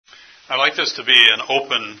I like this to be an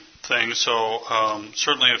open thing, so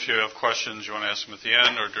certainly if you have questions, you want to ask them at the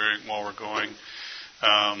end or while we're going.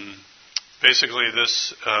 Basically,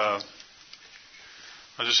 I'll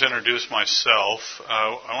just introduce myself.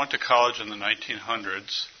 I went to college in the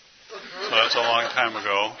 1900s, so that's a long time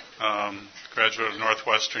ago. Graduated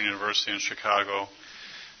Northwestern University in Chicago.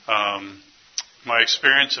 My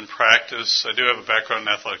experience in practice, I do have a background in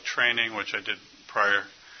athletic training, which I did prior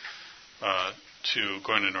to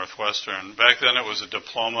going to Northwestern. Back then it was a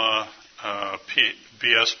diploma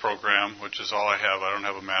BS program, which is all I have. I don't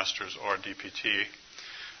have a master's or a DPT.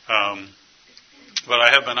 But I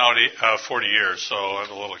have been out 40 years, so I have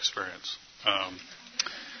a little experience.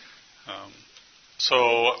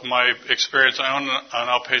 So my experience, I own an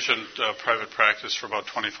outpatient private practice for about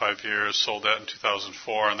 25 years, sold that in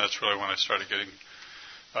 2004, and that's really when I started getting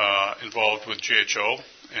involved with GHO.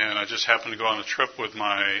 And I just happened to go on a trip with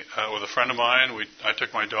a friend of mine. I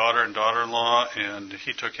took my daughter and daughter-in-law, and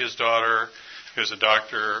he took his daughter. He was a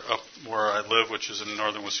doctor up where I live, which is in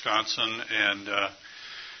northern Wisconsin, and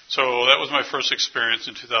so that was my first experience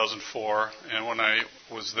in 2004. And when I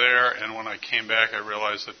was there and when I came back, I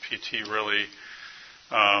realized that PT really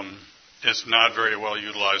is not very well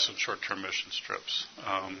utilized in short-term mission trips,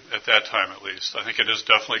 at that time at least. I think it is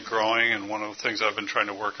definitely growing, and one of the things I've been trying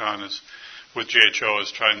to work on is with GHO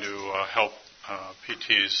is trying to help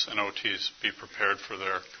PTs and OTs be prepared for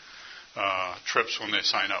their trips when they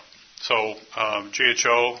sign up. So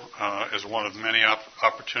GHO is one of many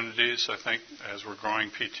opportunities, I think, as we're growing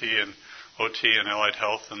PT and OT and allied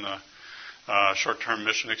health in the short-term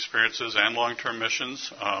mission experiences and long-term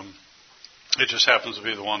missions. It just happens to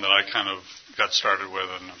be the one that I kind of got started with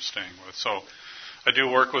and I'm staying with. So I do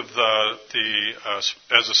work with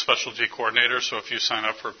as a specialty coordinator. So if you sign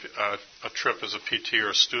up for a trip as a PT or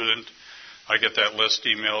a student, I get that list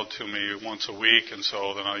emailed to me once a week, and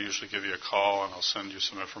so then I'll usually give you a call and I'll send you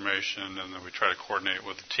some information, and then we try to coordinate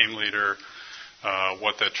with the team leader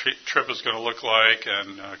what that trip is going to look like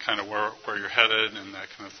and kind of where you're headed and that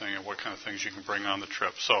kind of thing, and what kind of things you can bring on the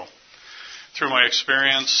trip. So through my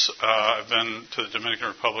experience, I've been to the Dominican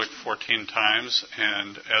Republic 14 times,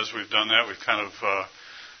 and as we've done that, we've kind of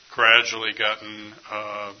gradually gotten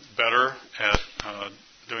better at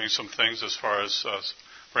doing some things as far as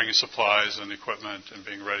bringing supplies and equipment and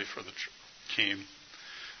being ready for the team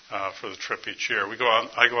for the trip each year.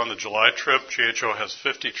 I go on the July trip. GHO has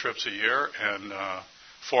 50 trips a year, and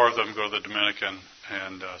 4 of them go to the Dominican,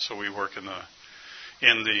 and so we work in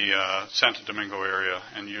the Santo Domingo area,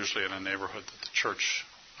 and usually in a neighborhood that the church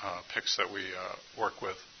picks that we work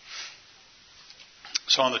with.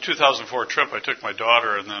 So on the 2004 trip, I took my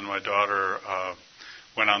daughter, and then my daughter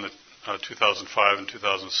went on the 2005 and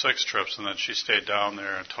 2006 trips, and then she stayed down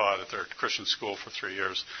there and taught at their Christian school for 3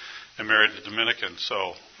 years and married a Dominican.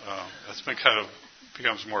 So it's been kind of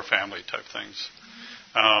becomes more family type things.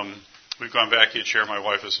 We've gone back each year. My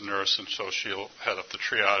wife is a nurse, and so she'll head up the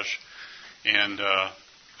triage. And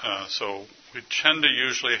so we tend to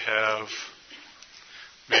usually have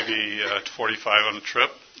maybe 45 on a trip.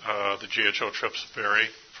 The GHO trips vary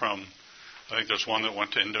from, I think there's one that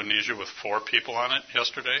went to Indonesia with 4 people on it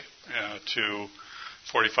yesterday, to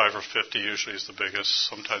 45 or 50 usually is the biggest.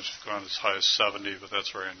 Sometimes we've gone as high as 70, but that's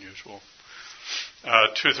very unusual.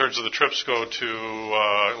 2/3 of the trips go to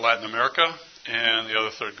Latin America, and the other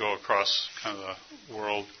third go across kind of the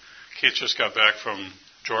world. Keith just got back from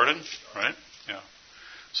Jordan, right? Yeah.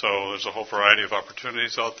 So there's a whole variety of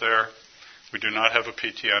opportunities out there. We do not have a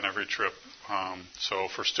PT on every trip. So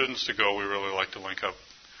for students to go, we really like to link up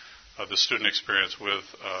the student experience with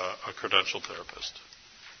a credentialed therapist.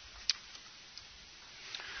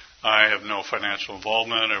 I have no financial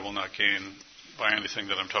involvement. I will not gain by anything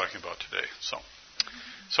that I'm talking about today.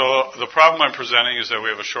 So the problem I'm presenting is that we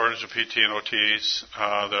have a shortage of PT and OTs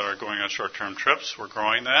that are going on short-term trips. We're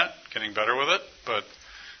growing that, getting better with it, but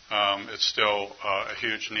it's still a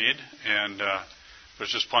huge need, and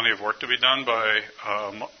there's just plenty of work to be done by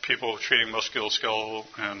people treating musculoskeletal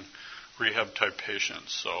and rehab-type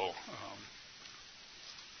patients. So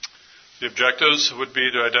the objectives would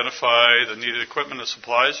be to identify the needed equipment and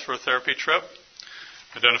supplies for a therapy trip,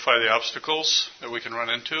 identify the obstacles that we can run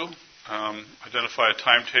into, identify a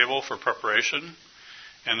timetable for preparation,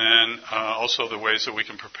 and then also the ways that we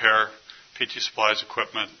can prepare PT supplies,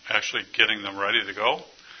 equipment, actually getting them ready to go,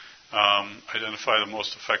 identify the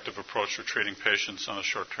most effective approach for treating patients on a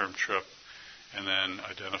short-term trip, and then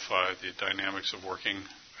identify the dynamics of working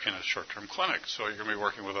in a short-term clinic. So you're going to be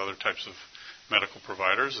working with other types of medical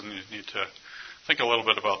providers, and you need to think a little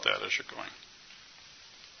bit about that as you're going.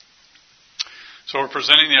 So we're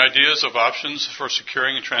presenting the ideas of options for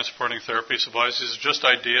securing and transporting therapy supplies. These are just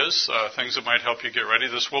ideas, things that might help you get ready.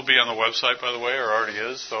 This will be on the website, by the way, or already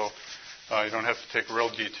is, so you don't have to take real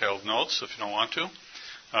detailed notes if you don't want to.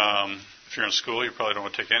 If you're in school, you probably don't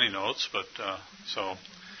want to take any notes, but so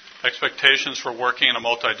expectations for working in a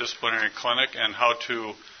multidisciplinary clinic and how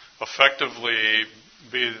to effectively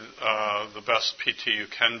be the best PT you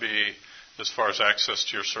can be as far as access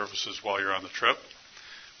to your services while you're on the trip.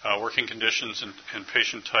 Working conditions and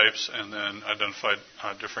patient types, and then identify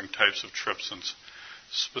different types of trips and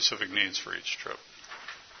specific needs for each trip.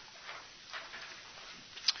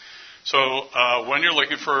 So when you're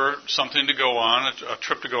looking for something to go on, a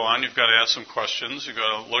trip to go on, you've got to ask some questions. You've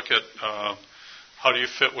got to look at how do you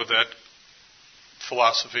fit with that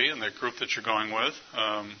philosophy and that group that you're going with.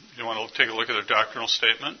 You want to take a look at their doctrinal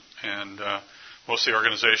statement, and most of the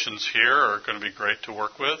organizations here are going to be great to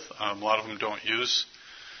work with. A lot of them don't use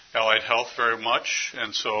allied health very much,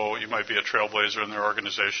 and so you might be a trailblazer in their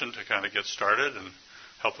organization to kind of get started and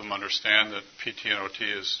help them understand that PT and OT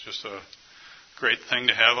is just a great thing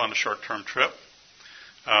to have on a short-term trip.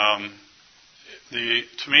 To me,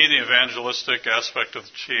 the evangelistic aspect of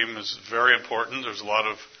the team is very important. There's a lot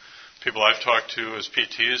of people I've talked to as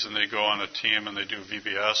PTs, and they go on a team and they do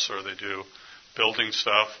VBS or they do building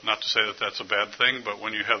stuff. Not to say that that's a bad thing, but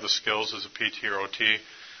when you have the skills as a PT or OT,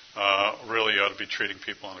 really you ought to be treating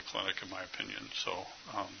people in a clinic, in my opinion. So,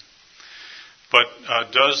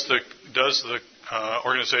 does the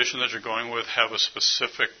organization that you're going with have a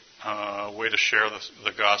specific way to share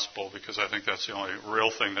the gospel? Because I think that's the only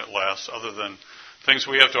real thing that lasts. Other than things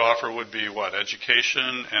we have to offer would be what?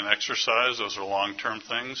 Education and exercise. Those are long-term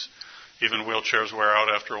things. Even wheelchairs wear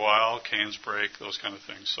out after a while. Canes break. Those kind of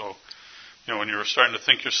things. So, when you're starting to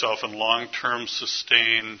think yourself in long-term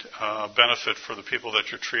sustained benefit for the people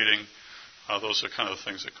that you're treating, those are kind of the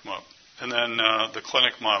things that come up. And then the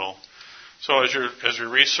clinic model. So as you're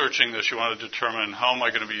researching this, you want to determine how am I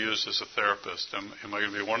going to be used as a therapist? Am I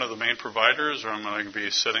going to be one of the main providers, or am I going to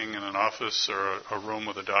be sitting in an office or a room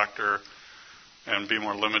with a doctor and be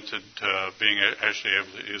more limited to being actually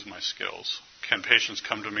able to use my skills? Can patients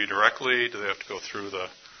come to me directly? Do they have to go through the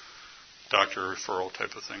doctor referral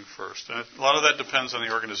type of thing first? And a lot of that depends on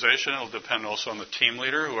the organization. It'll depend also on the team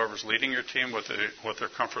leader, whoever's leading your team, what their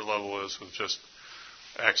comfort level is with just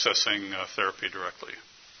accessing therapy directly.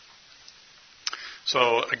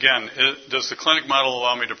 So again, does the clinic model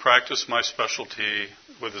allow me to practice my specialty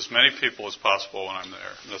with as many people as possible when I'm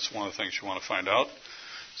there? That's one of the things you want to find out.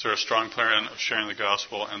 Is there a strong plan of sharing the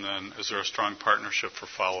gospel? And then is there a strong partnership for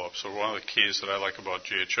follow-up? So one of the keys that I like about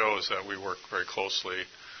GHO is that we work very closely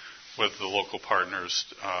with the local partners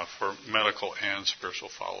for medical and spiritual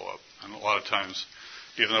follow-up. And a lot of times,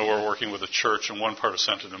 even though we're working with a church in one part of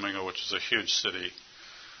Santo Domingo, which is a huge city,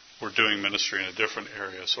 we're doing ministry in a different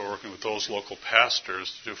area. So we're working with those local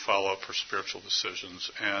pastors to do follow-up for spiritual decisions.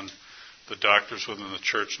 And the doctors within the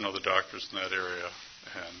church know the doctors in that area.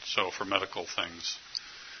 And so for medical things.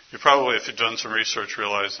 You probably, if you've done some research,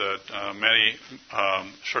 realize that many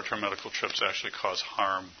short-term medical trips actually cause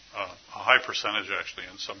harm, a high percentage actually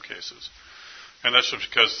in some cases. And that's just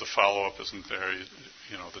because the follow-up isn't there.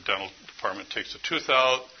 The dental department takes the tooth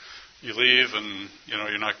out, you leave, and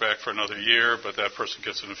you're not back for another year, but that person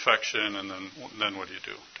gets an infection, and then what do you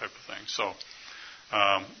do, type of thing. So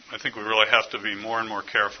I think we really have to be more and more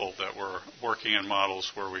careful that we're working in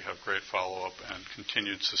models where we have great follow-up and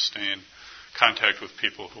continued sustained contact with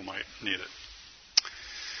people who might need it.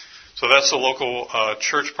 So that's the local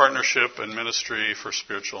church partnership and ministry for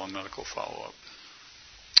spiritual and medical follow-up.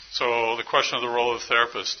 So the question of the role of the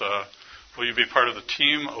therapist. Will you be part of the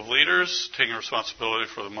team of leaders taking responsibility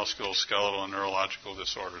for the musculoskeletal and neurological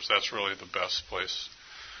disorders? That's really the best place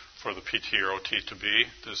for the PT or OT to be,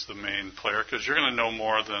 is the main player, because you're going to know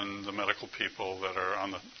more than the medical people that are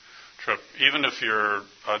on the trip. Even if you're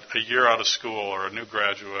a year out of school or a new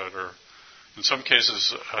graduate, or in some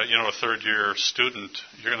cases, a third-year student,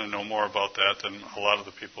 you're going to know more about that than a lot of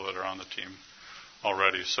the people that are on the team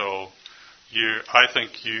already. So I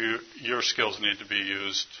think your skills need to be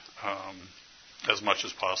used as much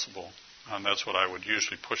as possible, and that's what I would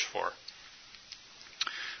usually push for.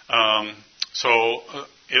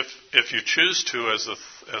 If you choose to, as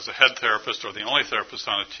a head therapist or the only therapist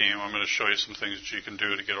on a team, I'm going to show you some things that you can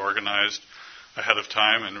do to get organized ahead of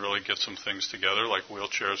time and really get some things together, like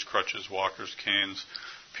wheelchairs, crutches, walkers, canes,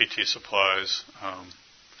 PT supplies.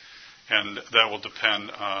 And that will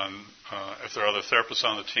depend on if there are other therapists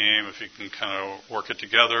on the team, if you can kind of work it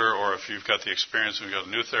together, or if you've got the experience and you've got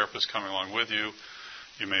a new therapist coming along with you,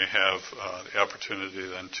 you may have the opportunity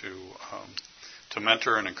then to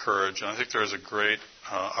mentor and encourage. And I think there is a great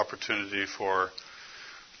opportunity for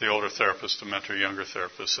the older therapists to mentor younger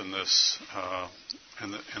therapists in this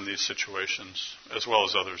in these situations, as well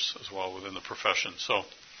as others as well within the profession. So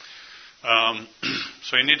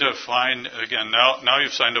so you need to find, again, now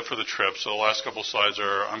you've signed up for the trip. So the last couple slides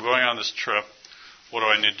are, I'm going on this trip. What do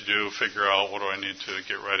I need to do? Figure out what do I need to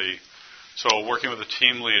get ready. So working with a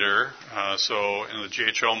team leader. So in the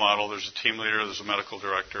GHO model, there's a team leader, there's a medical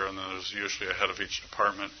director, and then there's usually a head of each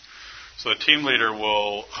department. So the team leader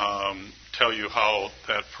will tell you how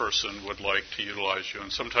that person would like to utilize you.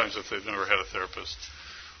 And sometimes if they've never had a therapist,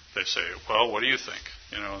 they say, well, what do you think?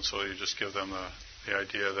 And so you just give them the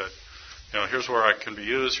idea that, here's where I can be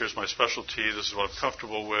used, here's my specialty, this is what I'm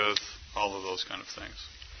comfortable with, all of those kind of things.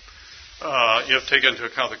 You have to take into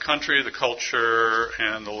account the country, the culture,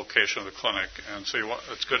 and the location of the clinic. And so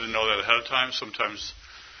it's good to know that ahead of time. Sometimes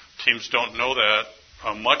teams don't know that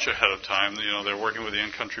much ahead of time. They're working with the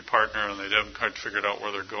in-country partner, and they haven't quite figured out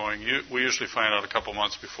where they're going. We usually find out a couple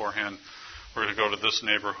months beforehand, we're going to go to this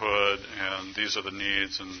neighborhood, and these are the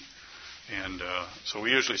needs, and so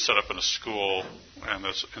we usually set up in a school, and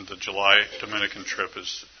that's in the July Dominican trip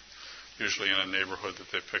is usually in a neighborhood that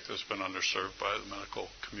they picked that's been underserved by the medical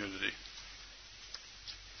community.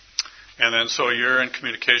 And then so you're in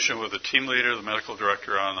communication with the team leader, the medical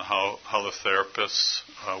director, on how the therapists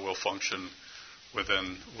will function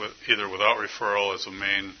either without referral as a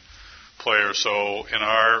main player. So in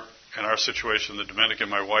our situation, the Dominican,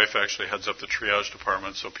 my wife actually heads up the triage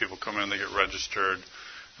department, so people come in, they get registered,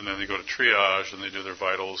 and then they go to triage, and they do their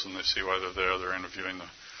vitals, and they see why they're there. They're interviewing the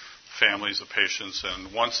families, the patients,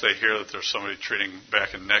 and once they hear that there's somebody treating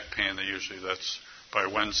back and neck pain, that's by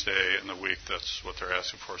Wednesday in the week, that's what they're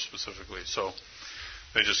asking for specifically. So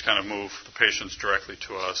they just kind of move the patients directly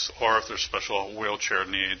to us, or if there's special wheelchair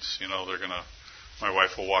needs, my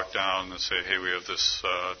wife will walk down and say, hey, we have this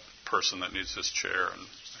person that needs this chair, and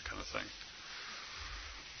that kind of thing.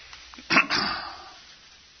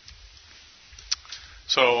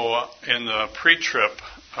 So in the pre-trip,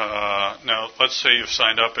 now let's say you've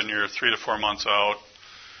signed up and you're 3 to 4 months out,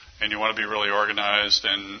 and you want to be really organized,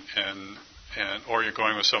 or you're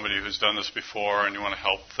going with somebody who's done this before, and you want to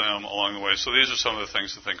help them along the way. So these are some of the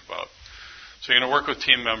things to think about. So you're going to work with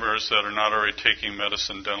team members that are not already taking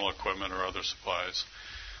medicine, dental equipment, or other supplies.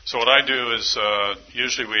 So what I do is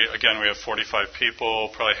usually we have 45 people.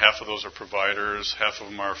 Probably half of those are providers, half of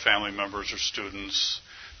them are family members or students.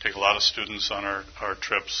 Take a lot of students on our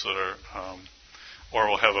trips that are, or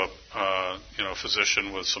we'll have a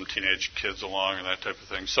physician with some teenage kids along and that type of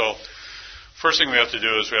thing. So first thing we have to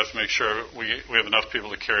do is we have to make sure we have enough people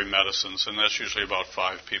to carry medicines, and that's usually about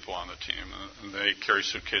 5 people on the team. And they carry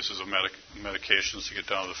suitcases of medications to get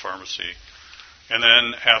down to the pharmacy. And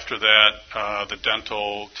then after that, the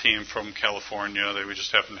dental team from California, we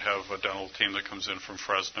just happen to have a dental team that comes in from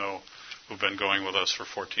Fresno who've been going with us for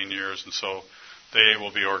 14 years. And so they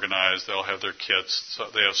will be organized. They'll have their kits. So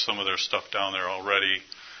they have some of their stuff down there already.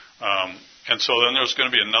 And so then there's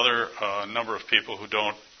going to be another number of people who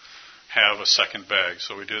don't have a second bag.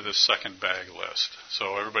 So we do this second bag list.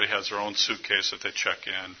 So everybody has their own suitcase that they check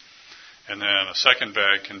in. And then a second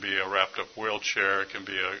bag can be a wrapped-up wheelchair. It can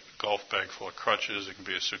be a golf bag full of crutches. It can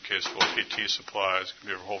be a suitcase full of PT supplies. It can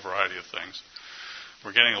be a whole variety of things.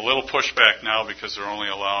 We're getting a little pushback now because they're only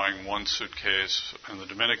allowing one suitcase. In the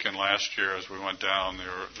Dominican last year, as we went down,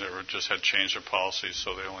 they just had changed their policies,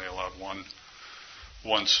 so they only allowed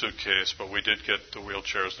one suitcase. But we did get the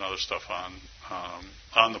wheelchairs and other stuff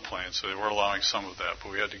on the plane, so they were allowing some of that.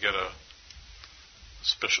 But we had to get a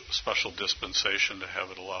special dispensation to have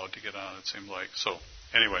it allowed to get on, it seemed like. So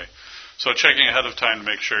anyway, so checking ahead of time to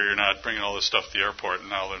make sure you're not bringing all this stuff to the airport, and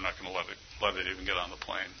now they're not going to let it even get on the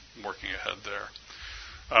plane. Working ahead there.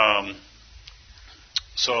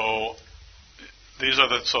 So these are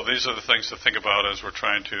the things to think about as we're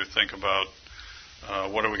trying to think about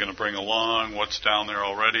what are we going to bring along, what's down there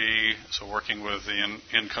already. So working with the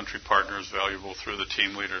in-country partners is valuable through the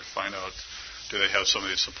team leader to find out, do they have some of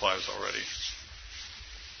these supplies already.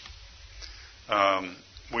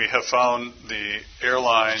 We have found the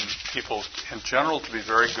airline people in general to be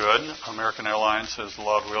very good. American Airlines has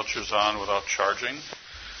allowed wheelchairs on without charging.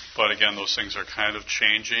 But again, those things are kind of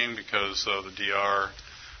changing because the DR,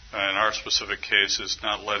 in our specific case, is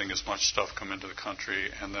not letting as much stuff come into the country.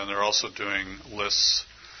 And then they're also doing lists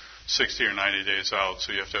 60 or 90 days out.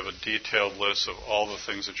 So you have to have a detailed list of all the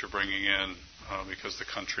things that you're bringing in because the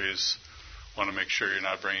countries want to make sure you're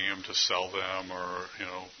not bringing them to sell them or,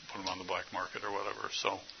 put them on the black market or whatever.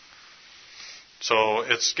 So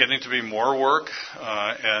it's getting to be more work,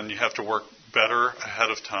 and you have to work better ahead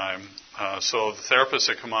of time. So the therapists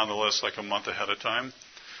that come on the list like a month ahead of time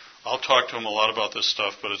I'll talk to them a lot about this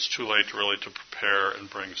stuff, but it's too late really to prepare and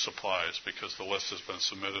bring supplies because the list has been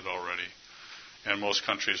submitted already. And most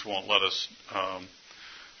countries won't let us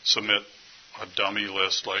submit a dummy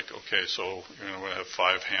list like, okay, so we're going to have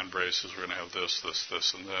 5 hand braces, we're going to have this,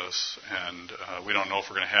 and this, and we don't know if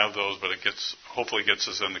we're going to have those, but it hopefully gets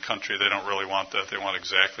us in the country. They don't really want that. They want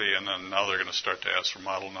exactly, and then now they're going to start to ask for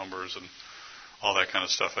model numbers and all that kind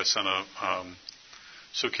of stuff. I sent a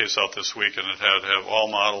suitcase out this week, and it had to have all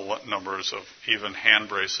model numbers of even hand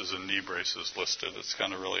braces and knee braces listed. It's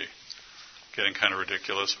kind of really getting kind of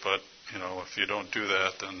ridiculous, but, if you don't do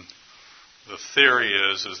that, then the theory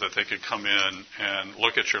is that they could come in and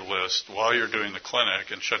look at your list while you're doing the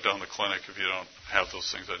clinic and shut down the clinic if you don't have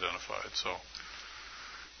those things identified. So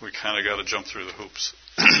we kind of got to jump through the hoops.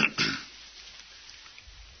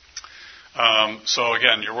 So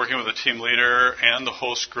again, you're working with a team leader and the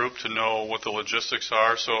host group to know what the logistics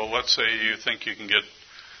are. So let's say you think you can get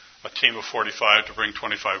a team of 45 to bring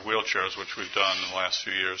 25 wheelchairs, which we've done in the last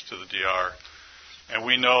few years to the DR. And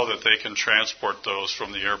we know that they can transport those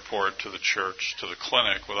from the airport to the church to the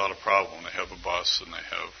clinic without a problem. They have a bus and they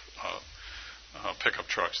have pickup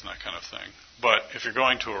trucks and that kind of thing. But if you're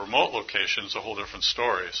going to a remote location, it's a whole different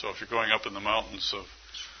story. So if you're going up in the mountains of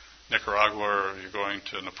Nicaragua or you're going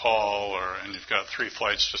to Nepal and you've got 3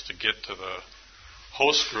 flights just to get to the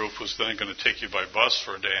host group who's then going to take you by bus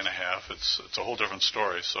for a day and a half, it's a whole different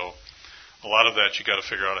story. So a lot of that you got to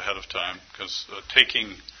figure out ahead of time because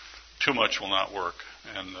taking too much will not work,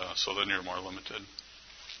 and so then you're more limited.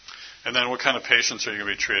 And then what kind of patients are you going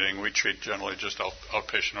to be treating? We treat generally just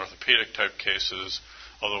outpatient orthopedic type cases,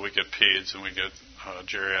 although we get peds and we get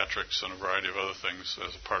geriatrics and a variety of other things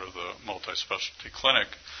as a part of the multi-specialty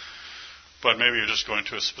clinic. But maybe you're just going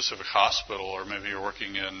to a specific hospital, or maybe you're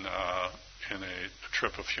working in a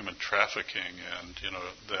trip of human trafficking, and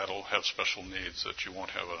that'll have special needs that you won't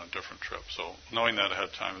have on a different trip. So knowing that ahead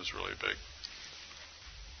of time is really big.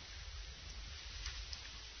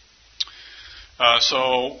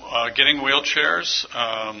 Getting wheelchairs,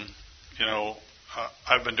 I've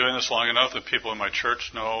been doing this long enough that people in my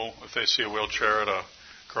church know if they see a wheelchair at a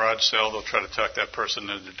garage sale, they'll try to talk that person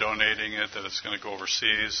into donating it, that it's going to go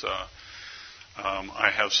overseas. I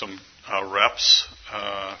have some reps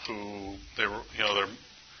who their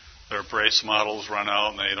brace models run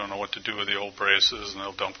out and they don't know what to do with the old braces, and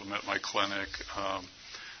they'll dump them at my clinic.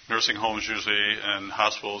 Nursing homes usually and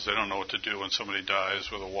hospitals, they don't know what to do when somebody dies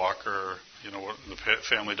with a walker. The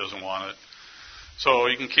family doesn't want it. So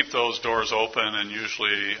you can keep those doors open and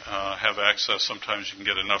usually have access. Sometimes you can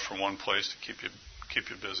get enough from one place to keep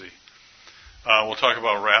you busy. We'll talk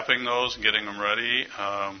about wrapping those and getting them ready.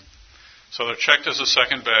 So they're checked as a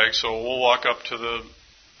second bag. So we'll walk up to the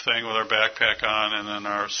thing with our backpack on and then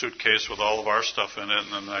our suitcase with all of our stuff in it,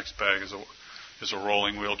 and then the next bag is a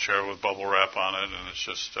rolling wheelchair with bubble wrap on it, and it's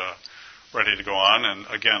just ready to go on. And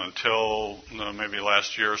again, until maybe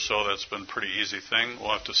last year or so, that's been a pretty easy thing.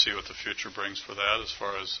 We'll have to see what the future brings for that as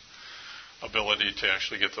far as ability to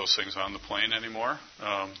actually get those things on the plane anymore.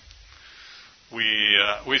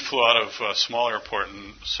 We flew out of a small airport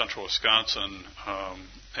in central Wisconsin,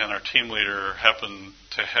 and our team leader happened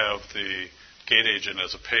to have the gate agent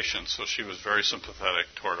as a patient, so she was very sympathetic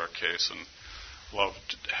toward our case and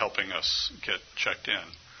loved helping us get checked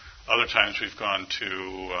in. Other times we've gone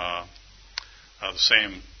to the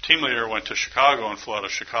same team leader went to Chicago and flew out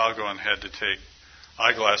of Chicago and had to take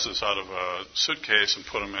eyeglasses out of a suitcase and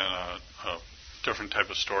put them in a different type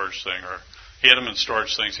of storage thing. Or he had them in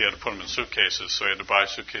storage things, he had to put them in suitcases, so he had to buy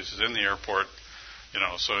suitcases in the airport.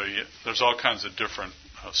 So there's all kinds of different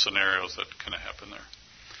scenarios that kind of happen there.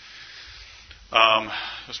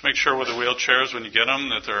 Just make sure with the wheelchairs when you get them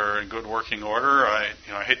that they're in good working order. I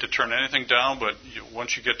hate to turn anything down, but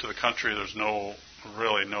once you get to the country, there's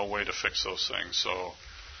really no way to fix those things. So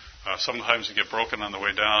sometimes you get broken on the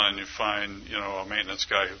way down, and you find a maintenance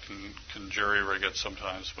guy who can jury rig it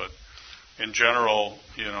sometimes. But in general,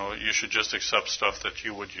 you should just accept stuff that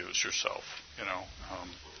you would use yourself.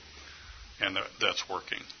 And that's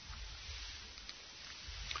working.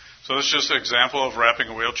 So this is just an example of wrapping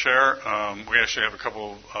a wheelchair. We actually have a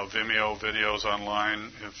couple of Vimeo videos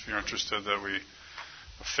online, if you're interested, that we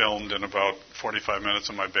filmed in about 45 minutes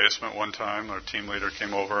in my basement one time. Our team leader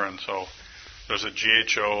came over, and so there's a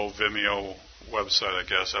GHO Vimeo website, I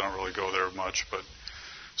guess. I don't really go there much. But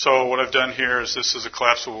so what I've done here is this is a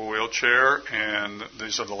collapsible wheelchair, and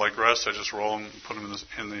these are the leg rests. I just roll them, put them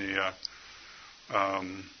in the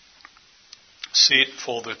seat,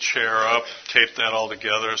 fold the chair up, tape that all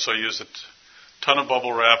together. So I use a ton of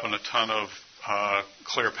bubble wrap and a ton of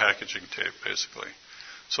clear packaging tape, basically.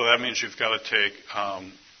 So that means you've got to take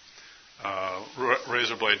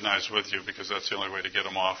razor blade knives with you because that's the only way to get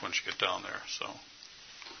them off once you get down there. So,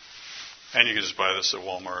 and you can just buy this at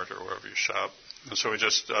Walmart or wherever you shop. And so we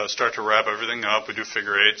just start to wrap everything up. We do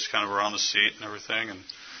figure eights kind of around the seat and everything, and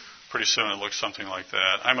pretty soon it looks something like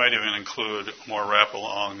that. I might even include more wrap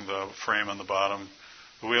along the frame on the bottom.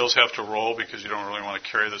 The wheels have to roll because you don't really want to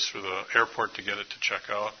carry this through the airport to get it to check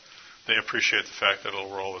out. They appreciate the fact that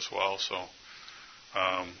it'll roll as well, so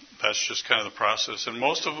that's just kind of the process. And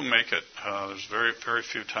most of them make it. There's very, very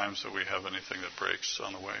few times that we have anything that breaks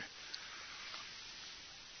on the way.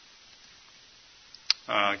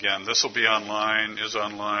 Again, this will be online, is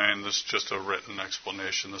online. This is just a written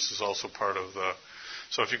explanation. This is also part of the...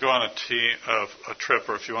 So if you go on a trip,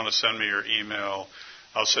 or if you want to send me your email,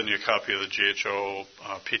 I'll send you a copy of the GHO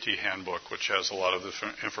PT handbook, which has a lot of this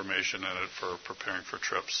information in it for preparing for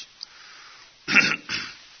trips.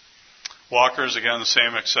 Walkers, again, the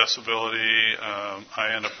same accessibility.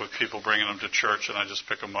 I end up with people bringing them to church, and I just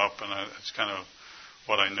pick them up, and it's kind of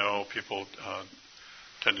what I know. People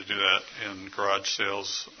tend to do that in garage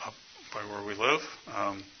sales up by where we live.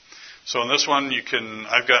 So in this one,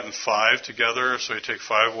 I've gotten 5 together. So you take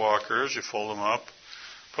 5 walkers, you fold them up,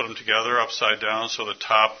 put them together upside down so the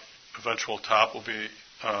eventual top will be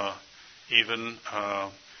even,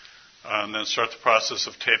 and then start the process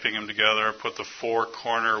of taping them together. Put the 4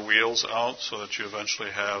 corner wheels out so that you eventually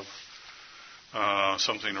have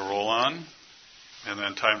something to roll on, and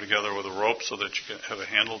then tie them together with a rope so that you can have a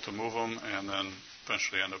handle to move them, and then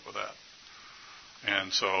eventually end up with that.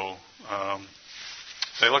 And so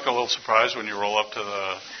they look a little surprised when you roll up to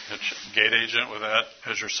the gate agent with that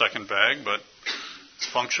as your second bag, but it's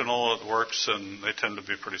functional, it works, and they tend to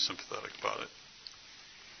be pretty sympathetic about it.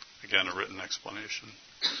 Again, a written explanation.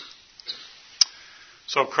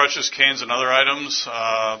 So crutches, canes, and other items.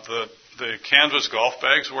 The canvas golf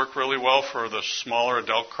bags work really well for the smaller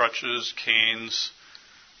adult crutches, canes,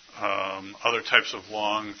 other types of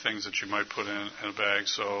long things that you might put in a bag.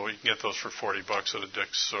 So you can get those for $40 at a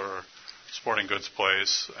Dick's or sporting goods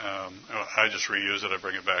place. I just reuse it. I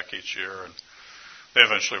bring it back each year, and they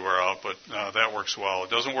eventually wear out, but that works well. It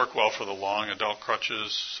doesn't work well for the long adult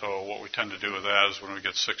crutches, so what we tend to do with that is when we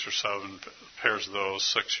get 6 or 7 pairs of those,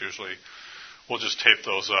 6 usually, we'll just tape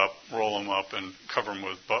those up, roll them up, and cover them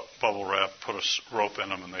with bubble wrap, put a rope in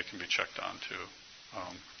them, and they can be checked on too.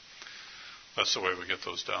 That's the way we get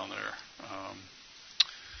those down there.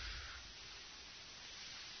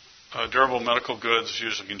 Durable medical goods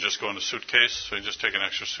usually can just go in a suitcase, so you just take an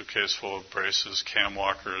extra suitcase full of braces, cam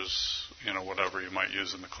walkers, whatever you might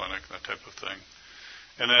use in the clinic, that type of thing.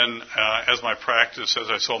 And then as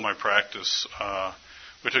I sold my practice,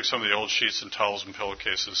 we took some of the old sheets and towels and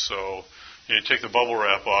pillowcases, so you take the bubble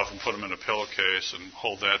wrap off and put them in a pillowcase and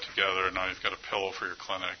hold that together, and now you've got a pillow for your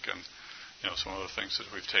clinic and some of the things that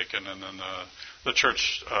we've taken. And then the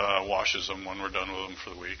church washes them when we're done with them for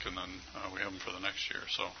the week, and then we have them for the next year.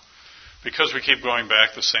 So because we keep going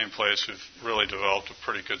back the same place, we've really developed a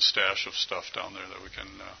pretty good stash of stuff down there that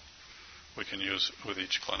we can use with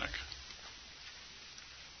each clinic.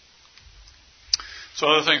 So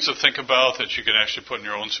other things to think about that you can actually put in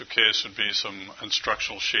your own suitcase would be some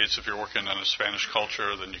instructional sheets. If you're working in a Spanish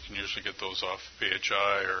culture, then you can usually get those off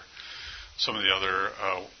BHI or some of the other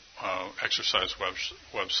exercise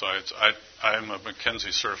websites. I'm a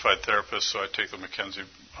McKenzie certified therapist, so I take the McKenzie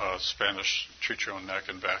Spanish Treat Your Own Neck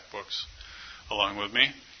and Back books along with me.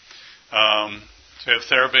 So you have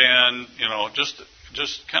TheraBand,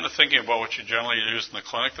 just kind of thinking about what you generally use in the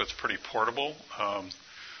clinic that's pretty portable,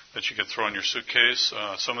 that you could throw in your suitcase.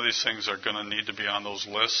 Some of these things are going to need to be on those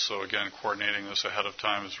lists, so again, coordinating this ahead of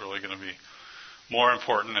time is really going to be more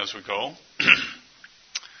important as we go.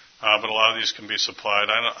 But a lot of these can be supplied.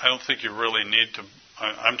 I don't think you really need to.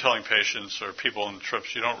 I'm telling patients or people on the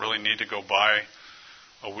trips, you don't really need to go buy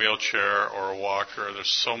a wheelchair or a walker.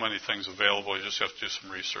 There's so many things available. You just have to do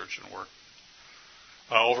some research and work.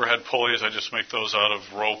 Overhead pulleys, I just make those out of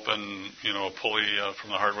rope and a pulley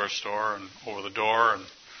from the hardware store and over the door, and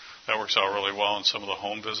that works out really well in some of the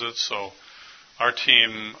home visits. So our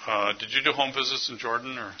team, did you do home visits in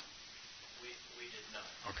Jordan or? We did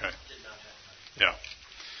not. Okay. Did not have time. Yeah.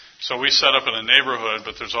 So we set up in a neighborhood,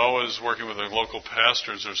 but there's always, working with the local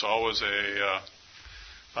pastors, there's always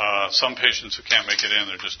some patients who can't make it in.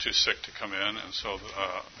 They're just too sick to come in, and so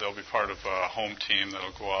they'll be part of a home team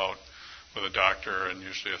that'll go out with a doctor and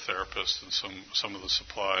usually a therapist and some of the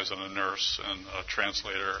supplies and a nurse and a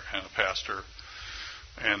translator and a pastor.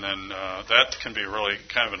 And then that can be really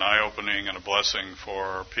kind of an eye-opening and a blessing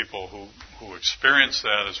for people who experience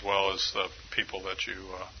that, as well as the people that you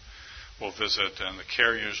will visit. And the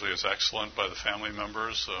care usually is excellent by the family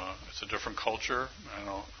members. It's a different culture.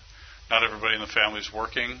 not everybody in the family is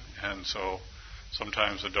working, and so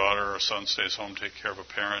sometimes a daughter or son stays home to take care of a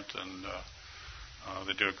parent, and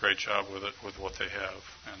they do a great job with it, with what they have,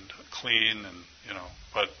 and clean, and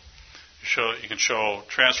But you can show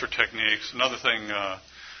transfer techniques. Another thing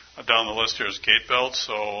down the list here is gait belts.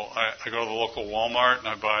 So I go to the local Walmart and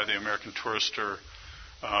I buy the American Tourister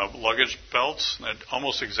luggage belts. They're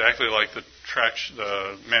almost exactly like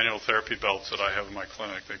the manual therapy belts that I have in my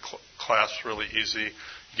clinic. They clasp really easy.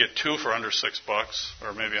 You get 2 for under $6,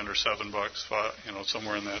 or maybe under $7,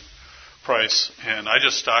 somewhere in that price. And I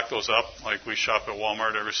just stock those up. Like we shop at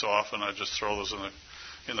Walmart every so often. I just throw those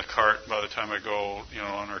in the cart. By the time I go,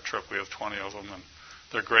 on our trip, we have 20 of them, and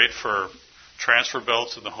they're great for transfer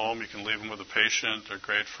belts in the home. You can leave them with the patient. They're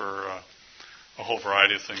great for a whole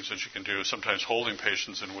variety of things that you can do. Sometimes holding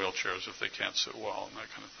patients in wheelchairs if they can't sit well and that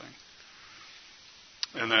kind of thing.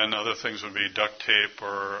 And then other things would be duct tape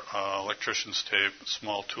or electrician's tape,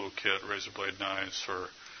 small toolkit, razor blade knives for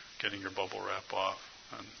getting your bubble wrap off,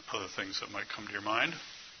 and other things that might come to your mind.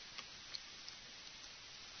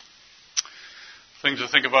 Things to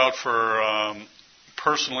think about for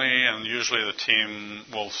personally, and usually the team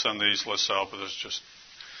will send these lists out, but there's just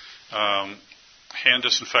hand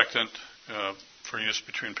disinfectant for use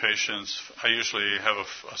between patients. I usually have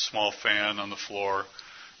a small fan on the floor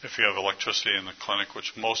if you have electricity in the clinic,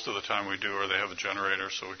 which most of the time we do, or they have a generator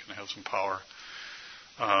so we can have some power.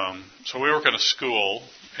 So we work in a school,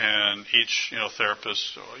 and each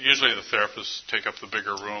therapist, usually the therapists take up the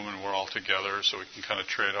bigger room, and we're all together, so we can kind of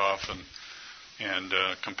trade off and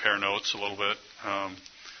compare notes a little bit.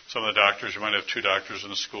 Some of the doctors, you might have 2 doctors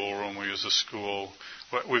in a schoolroom. We use the school.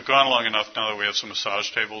 We've gone long enough now that we have some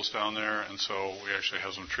massage tables down there, and so we actually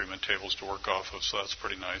have some treatment tables to work off of, so that's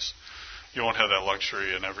pretty nice. You won't have that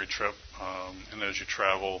luxury in every trip, and as you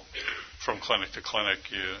travel from clinic to clinic,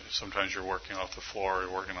 sometimes you're working off the floor, or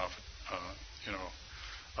you're working off,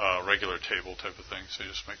 a regular table type of thing, so you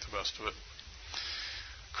just make the best of it.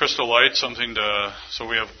 Crystal light, so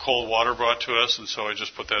we have cold water brought to us, and so I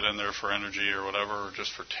just put that in there for energy or whatever, or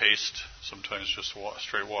just for taste. Sometimes just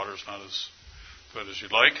straight water is not as good as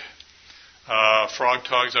you'd like. Frog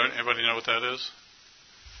togs, anybody know what that is?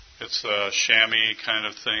 It's the chamois kind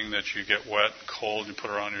of thing that you get wet and cold, you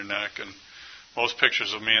put around your neck, and most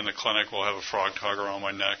pictures of me in the clinic will have a frog tog around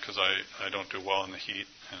my neck because I don't do well in the heat,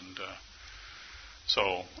 and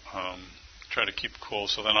so try to keep cool.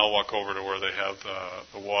 So then I'll walk over to where they have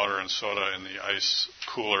the water and soda in the ice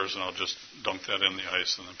coolers, and I'll just dunk that in the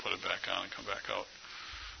ice and then put it back on and come back out.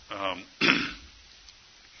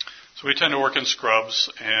 So we tend to work in scrubs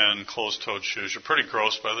and closed-toed shoes. You're pretty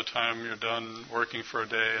gross by the time you're done working for a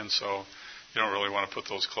day, and so you don't really want to put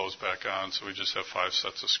those clothes back on. So we just have 5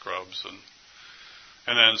 sets of scrubs,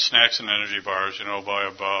 and then snacks and energy bars. By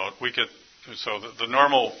about the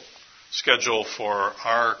normal schedule for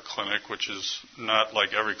our clinic, which is not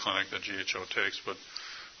like every clinic that GHO takes, but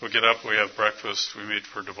we get up, we have breakfast, we meet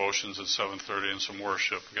for devotions at 7:30 and some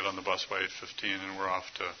worship. We get on the bus by 8:15, and we're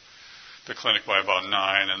off to the clinic by about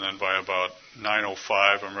 9, and then by about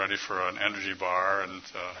 9:05 I'm ready for an energy bar and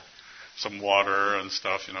some water and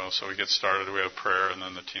stuff, so we get started, we have prayer, and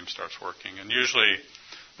then the team starts working. And usually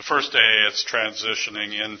the first day it's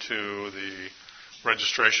transitioning into the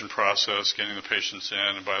registration process, getting the patients in,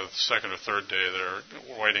 and by the second or third day they're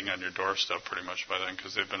waiting on your doorstep pretty much by then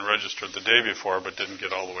because they've been registered the day before but didn't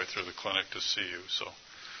get all the way through the clinic to see you. So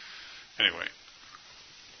anyway,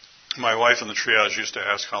 my wife in the triage used to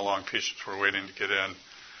ask how long patients were waiting to get in,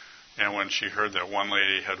 and when she heard that one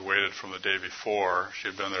lady had waited from the day before, she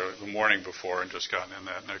had been there the morning before and just gotten in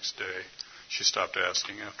that next day, she stopped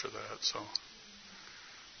asking after that. So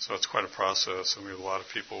it's quite a process, and we have a lot of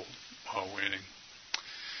people waiting.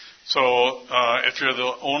 So if you're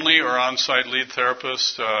the only or on-site lead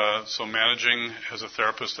therapist, so managing as a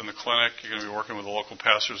therapist in the clinic, you're going to be working with the local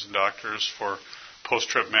pastors and doctors for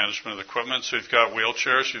post-trip management of the equipment. So you've got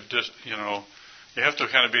wheelchairs. You have to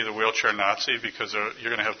kind of be the wheelchair Nazi because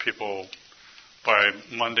you're going to have people by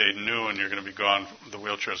Monday noon. You're going to be gone. The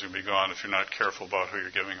wheelchair is going to be gone if you're not careful about who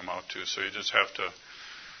you're giving them out to. So you just have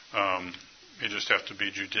to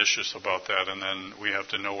be judicious about that, and then we have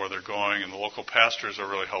to know where they're going, and the local pastors are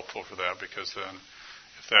really helpful for that because then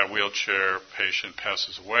if that wheelchair patient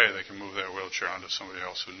passes away, they can move that wheelchair onto somebody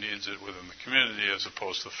else who needs it within the community as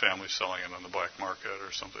opposed to the family selling it on the black market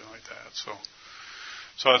or something like that.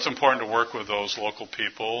 So it's important to work with those local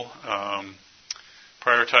people.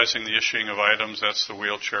 Prioritizing the issuing of items, that's the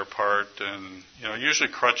wheelchair part, and usually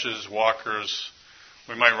crutches, walkers,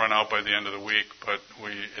 we might run out by the end of the week, but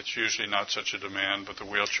it's usually not such a demand, but the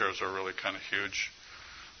wheelchairs are really kind of huge.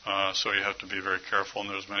 So you have to be very careful, and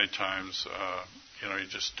there's many times, you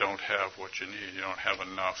just don't have what you need. You don't have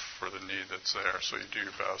enough for the need that's there, so you do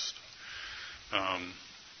your best.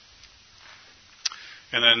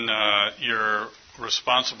 And then you're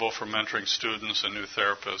responsible for mentoring students and new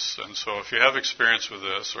therapists. And so if you have experience with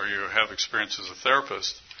this, or you have experience as a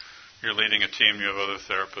therapist, you're leading a team, you have other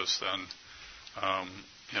therapists, then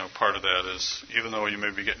part of that is, even though you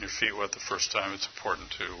may be getting your feet wet the first time, it's important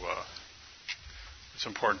to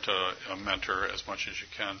mentor as much as you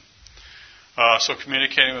can. So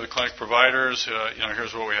communicating with the clinic providers,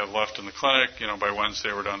 here's what we have left in the clinic. By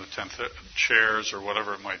Wednesday we're down to 10 chairs or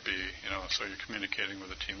whatever it might be. So you're communicating with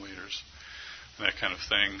the team leaders and that kind of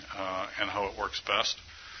thing, and how it works best,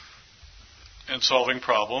 and solving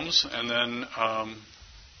problems. And then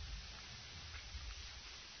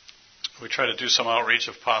we try to do some outreach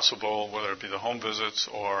if possible, whether it be the home visits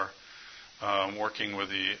or working with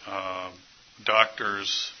the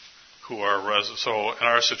doctors who are residents. So in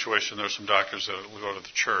our situation, there's some doctors that go to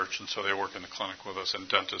the church, and so they work in the clinic with us, and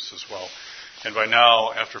dentists as well. And by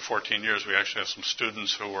now, after 14 years, we actually have some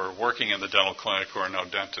students who are working in the dental clinic who are now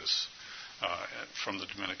dentists from the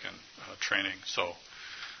Dominican training. So,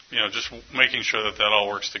 just making sure that all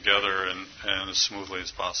works together and as smoothly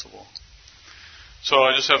as possible. So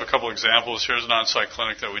I just have a couple examples. Here's an on-site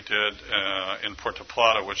clinic that we did in Puerto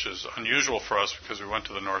Plata, which is unusual for us because we went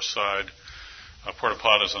to the north side. Puerto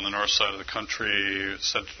Plata is on the north side of the country.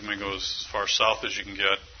 Santo Domingo is as far south as you can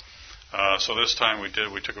get. So this time we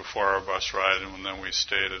took a 4-hour bus ride, and then we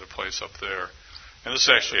stayed at a place up there. And this is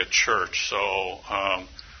actually a church. So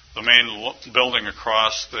the main building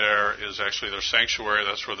across there is actually their sanctuary.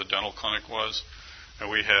 That's where the dental clinic was.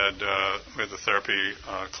 And we had the therapy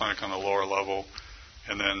clinic on the lower level.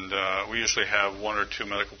 And then we usually have 1 or 2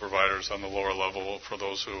 medical providers on the lower level for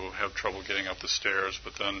those who have trouble getting up the stairs.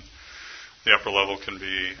 But then the upper level can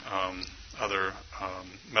be other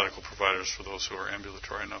medical providers for those who are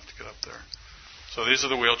ambulatory enough to get up there. So these are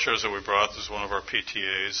the wheelchairs that we brought. This is one of our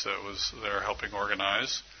PTAs that was there helping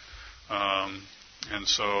organize. And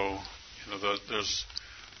so,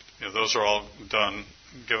 those are all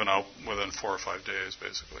given out within 4 or 5 days,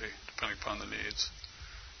 basically, depending upon the needs.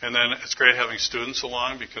 And then it's great having students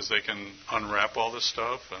along because they can unwrap all this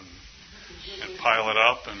stuff and pile it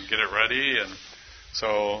up and get it ready. And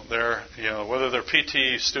so they're, whether they're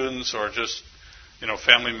PT students or just,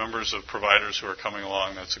 family members of providers who are coming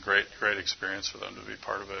along, that's a great experience for them to be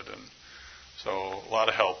part of it. And so a lot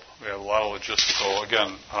of help. We have a lot of logistical.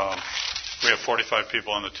 Again, we have 45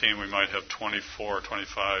 people on the team. We might have 24 or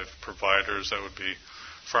 25 providers. That would be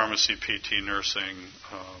pharmacy, PT, nursing,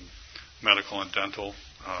 medical and dental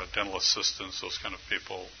assistants, those kind of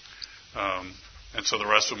people. And so the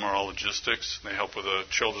rest of them are all logistics. They help with the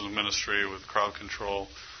children's ministry, with crowd control,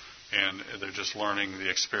 and they're just learning the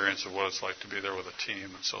experience of what it's like to be there with a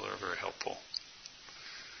team, and so they're very helpful.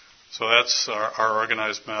 So that's our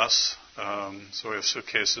organized mess. So we have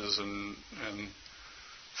suitcases and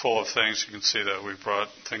full of things. You can see that we brought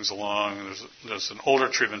things along. There's an older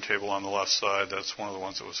treatment table on the left side. That's one of the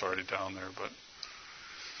ones that was already down there.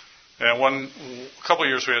 And a couple of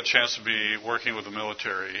years we had a chance to be working with the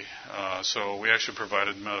military. So we actually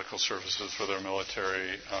provided medical services for their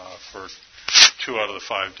military for 2 out of the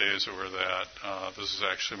 5 days that we were there. This is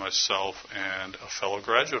actually myself and a fellow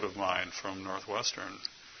graduate of mine from Northwestern.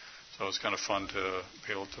 So it was kind of fun to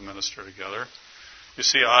be able to minister together. You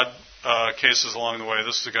see odd cases along the way.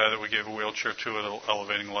 This is the guy that we gave a wheelchair to at an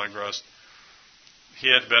elevating leg rest. He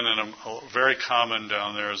had been in a very common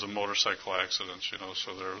down there as a motorcycle accident,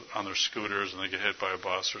 so they're on their scooters and they get hit by a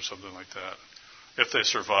bus or something like that. If they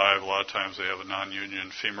survive, a lot of times they have a non-union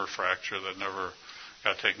femur fracture that never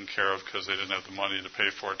got taken care of because they didn't have the money to pay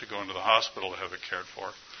for it to go into the hospital to have it cared for.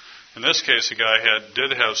 In this case, the guy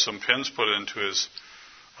did have some pins put into his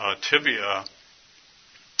tibia,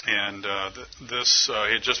 and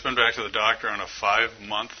he had just been back to the doctor on a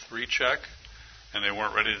 5-month recheck, and they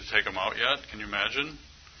weren't ready to take him out yet. Can you imagine?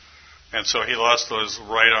 And so he lost his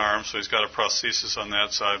right arm, so he's got a prosthesis on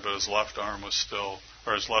that side, but his left arm was still,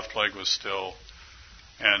 or his left leg was still,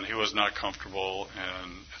 and he was not comfortable,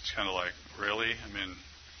 and it's kind of like, really?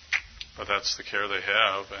 But that's the care they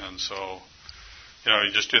have, and so,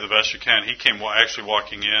 you just do the best you can. He came actually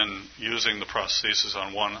walking in using the prosthesis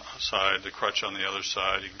on one side, the crutch on the other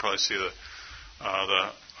side. You can probably see the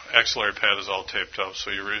axillary pad is all taped up,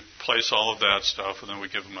 so you replace all of that stuff, and then we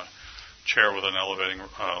give him a chair with an elevating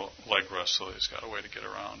leg rest so that he's got a way to get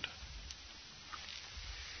around.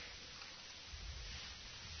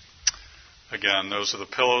 Again, those are the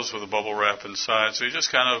pillows with a bubble wrap inside. So you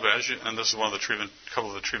just kind of, and this is one of the couple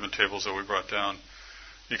of the treatment tables that we brought down.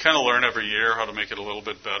 You kind of learn every year how to make it a little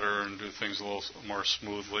bit better and do things a little more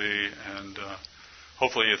smoothly. And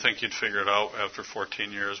hopefully you think you'd figure it out after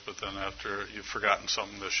 14 years, but then after you've forgotten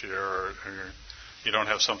something this year, or you don't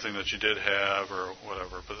have something that you did have, or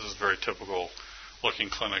whatever. But this is a very typical looking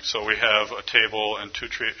clinic. So we have a table and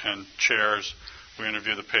and chairs. We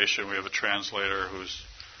interview the patient. We have a translator who's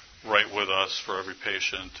right with us for every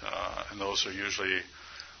patient, and those are usually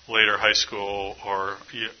later high school or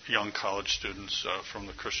young college students from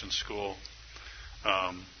the Christian school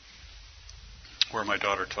where my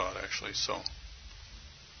daughter taught, actually. So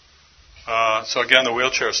again, the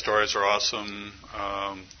wheelchair stories are awesome.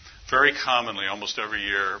 Very commonly, almost every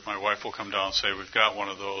year, my wife will come down and say, we've got one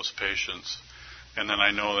of those patients. And then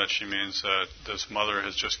I know that she means that this mother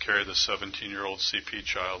has just carried this 17-year-old CP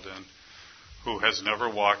child in who has never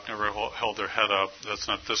walked, never held their head up. That's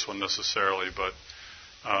not this one necessarily, but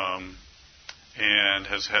and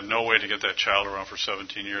has had no way to get that child around for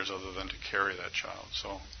 17 years other than to carry that child.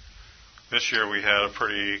 So this year we had a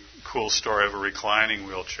pretty cool story of a reclining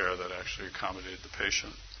wheelchair that actually accommodated the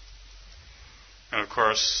patient. And of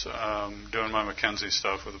course, doing my McKenzie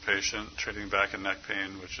stuff with the patient, treating back and neck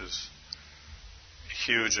pain, which is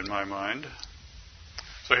huge in my mind.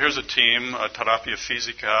 So here's a team, Terapia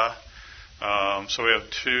Fisica. So we have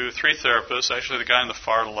 3 therapists. Actually, the guy on the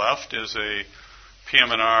far left is a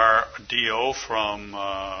PM&R DO from,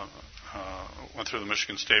 went through the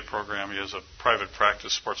Michigan State program. He has a private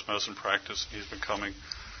practice, sports medicine practice. He's been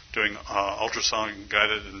doing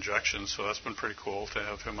ultrasound-guided injections, so that's been pretty cool to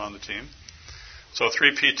have him on the team. So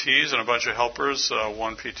 3 PTs and a bunch of helpers,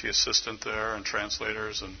 1 PT assistant there and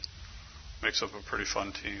translators, and makes up a pretty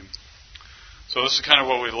fun team. So this is kind of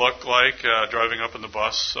what we look like driving up in the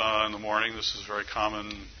bus in the morning. This is very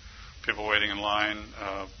common. People waiting in line.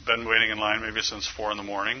 Been waiting in line maybe since 4 in the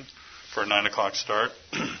morning for a 9 o'clock start.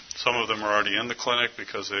 Some of them are already in the clinic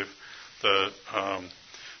because the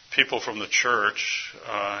people from the church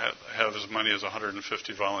have as many as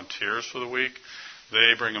 150 volunteers for the week.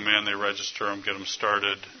 They bring them in, they register them, get them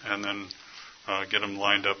started, and then get them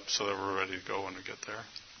lined up so that we're ready to go when we get there.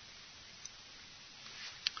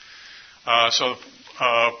 So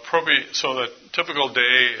the typical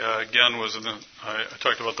day, again, was I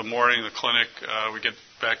talked about the morning, the clinic. We get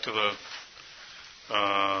back to the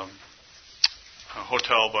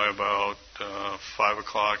hotel by about 5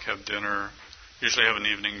 o'clock, have dinner, usually have an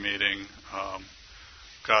evening meeting,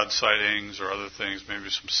 God sightings or other things, maybe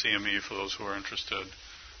some CME for those who are interested,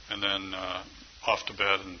 and then off to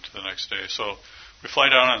bed and to the next day. So we fly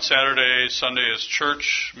down on Saturday. Sunday is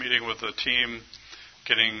church, meeting with the team,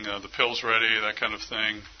 getting the pills ready, that kind of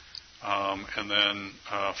thing. And then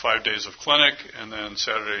 5 days of clinic, and then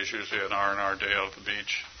Saturday is usually an R&R day out at the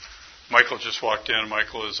beach. Michael just walked in.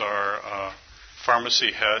 Michael is our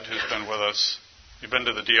pharmacy head who's been with us. You've been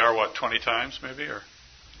to the DR, 20 times maybe? Or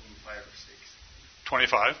 5 or 6.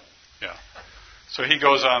 25? Yeah. So he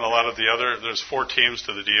goes on a lot of the other, there's 4 teams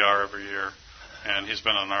to the DR every year, and he's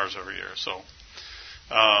been on ours every year. So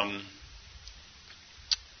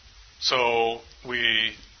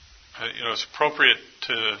we, it's appropriate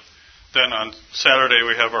to, then on Saturday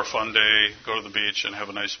we have our fun day, go to the beach and have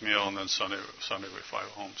a nice meal, and then Sunday we fly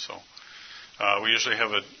home. So we usually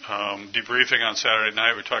have a debriefing on Saturday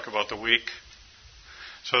night. We talk about the week.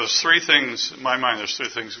 So there's 3 things, in my mind, there's 3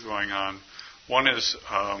 things going on. One is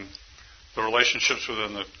the relationships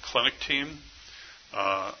within the clinic team,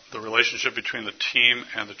 the relationship between the team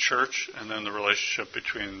and the church, and then the relationship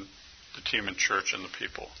between the team and church and the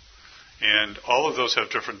people. And all of those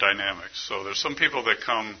have different dynamics. So there's some people that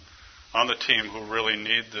come on the team who really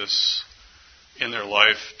need this in their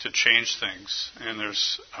life to change things. And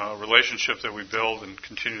there's a relationship that we build and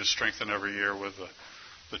continue to strengthen every year with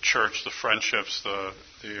the church, the friendships, the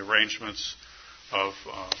arrangements of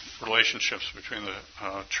relationships between the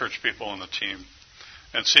church people and the team.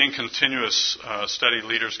 And seeing continuous, steady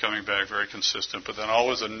leaders coming back, very consistent, but then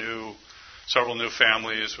always several new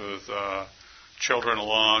families with children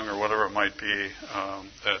along or whatever it might be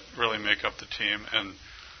that really make up the team. And,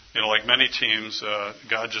 like many teams,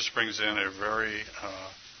 God just brings in a very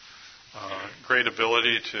great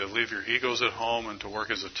ability to leave your egos at home and to work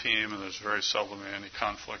as a team, and there's very seldom any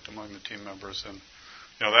conflict among the team members. And,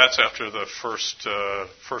 that's after the first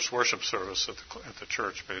worship service at the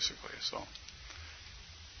church, basically.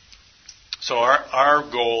 So our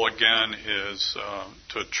goal, again, is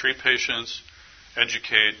to treat patients,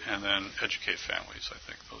 educate, and then educate families. I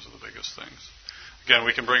think those are the biggest things. Again,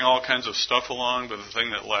 we can bring all kinds of stuff along, but the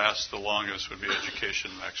thing that lasts the longest would be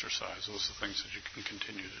education and exercise. Those are the things that you can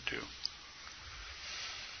continue to do.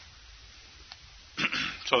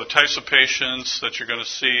 So the types of patients that you're going to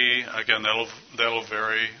see, again, that'll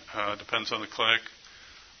vary. Depends on the clinic.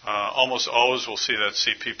 Almost always we'll see that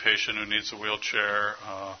CP patient who needs a wheelchair.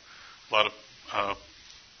 A lot of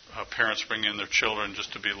parents bring in their children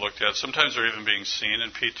just to be looked at. Sometimes they're even being seen in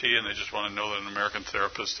PT, and they just want to know that an American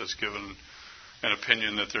therapist has given an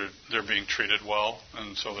opinion that they're being treated well,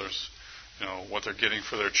 and so there's, what they're getting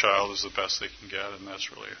for their child is the best they can get, and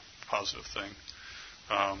that's really a positive thing.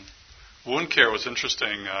 Wound care was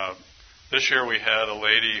interesting. This year we had a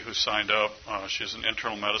lady who signed up. She's an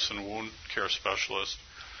internal medicine wound care specialist.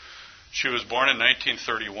 She was born in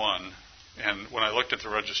 1931. And when I looked at the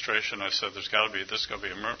registration, I said, this got to be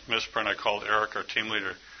a misprint. I called Eric, our team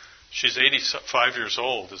leader. She's 85 years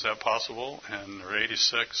old. Is that possible? Or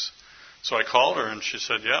 86. So I called her, and she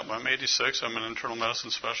said, yeah, I'm 86. I'm an internal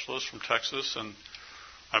medicine specialist from Texas, and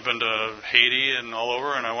I've been to Haiti and all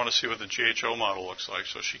over, and I want to see what the GHO model looks like.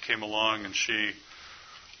 So she came along, and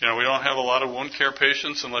we don't have a lot of wound care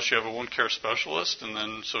patients unless you have a wound care specialist. And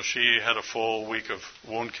then so she had a full week of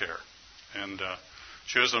wound care. And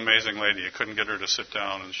she was an amazing lady. You couldn't get her to sit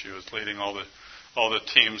down, and she was leading all the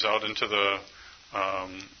teams out into the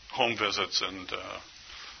home visits, and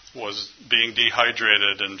was being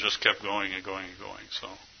dehydrated and just kept going and going and going. So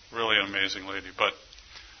really an amazing lady. But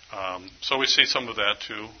so we see some of that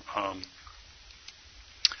too.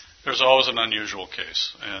 There's always an unusual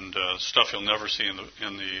case, and stuff you'll never see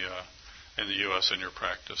in the U.S. in your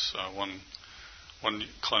practice. One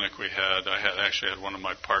clinic we had, I actually had one of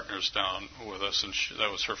my partners down with us, and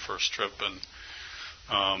that was her first trip.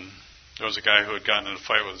 And there was a guy who had gotten in a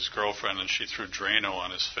fight with his girlfriend, and she threw Drano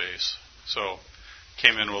on his face. So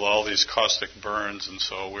came in with all these caustic burns, and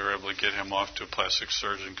so we were able to get him off to a plastic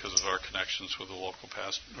surgeon because of our connections with the local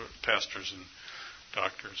pastors and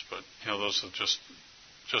doctors. But those are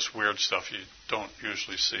just weird stuff you don't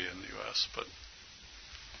usually see in the U.S. But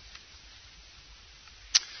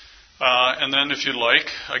and then if you like,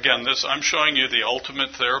 again, I'm showing you the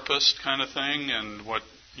ultimate therapist kind of thing and what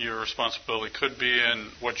your responsibility could be, and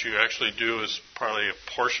what you actually do is probably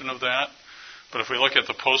a portion of that. But if we look at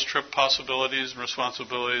the post-trip possibilities and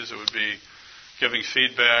responsibilities, it would be giving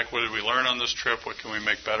feedback. What did we learn on this trip? What can we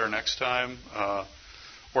make better next time?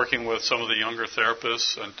 Working with some of the younger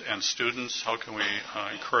therapists and students. How can we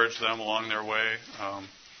encourage them along their way?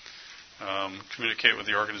 Communicate with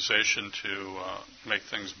the organization to make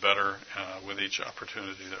things better with each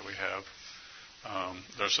opportunity that we have.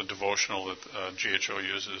 There's a devotional that GHO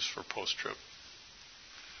uses for post-trip.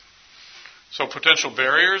 So potential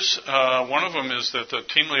barriers, one of them is that the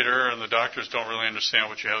team leader and the doctors don't really understand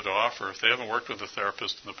what you have to offer. If they haven't worked with a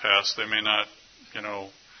therapist in the past, they may not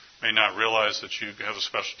realize that you have a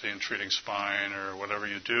specialty in treating spine or whatever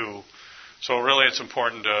you do. So really it's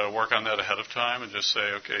important to work on that ahead of time and just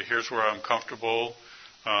say, okay, here's where I'm comfortable.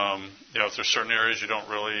 If there's certain areas you don't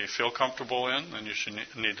really feel comfortable in, then you should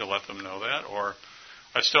need to let them know that. Or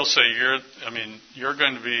I still say you're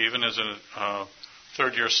going to be, even as a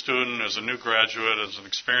third-year student, as a new graduate, as an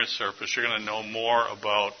experienced therapist, you're going to know more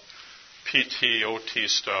about PT, OT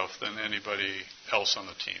stuff than anybody else on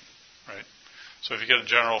the team, right? So if you get a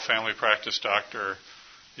general family practice doctor,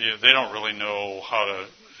 they don't really know how to,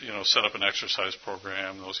 set up an exercise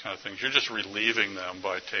program, those kind of things. You're just relieving them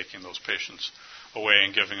by taking those patients away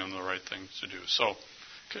and giving them the right things to do. So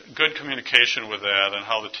good communication with that and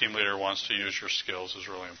how the team leader wants to use your skills is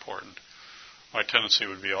really important. My tendency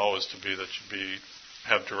would be always to be that you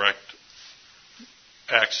have direct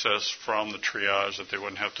access from the triage, that they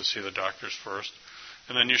wouldn't have to see the doctors first.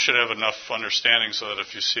 And then you should have enough understanding so that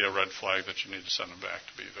if you see a red flag that you need to send them back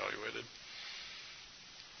to be evaluated.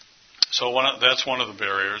 So that's one of the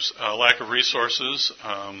barriers. Lack of resources.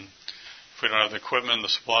 If we don't have the equipment, the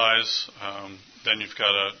supplies, then you've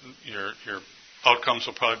got your outcomes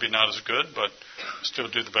will probably be not as good, but still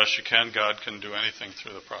do the best you can. God can do anything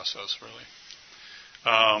through the process, really.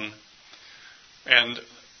 And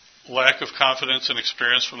lack of confidence and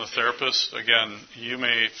experience from the therapist. Again, you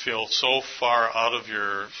may feel so far out of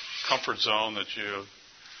your comfort zone that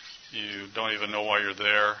you don't even know why you're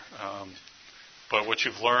there. But what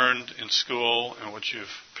you've learned in school and what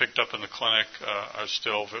you've picked up in the clinic are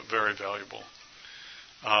still very valuable.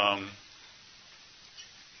 And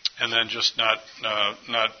then just not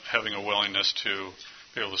having a willingness to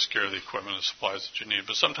be able to secure the equipment and supplies that you need.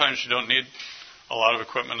 But sometimes you don't need a lot of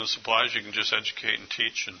equipment and supplies. You can just educate and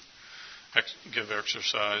teach and give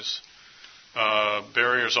exercise.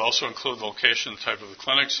 Barriers also include the location and type of the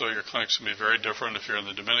clinic. So your clinics can be very different if you're in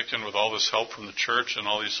the Dominican with all this help from the church and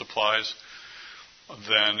all these supplies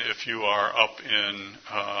than if you are up in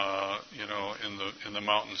the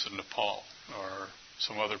mountains in Nepal or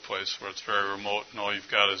some other place where it's very remote and all you've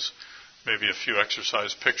got is maybe a few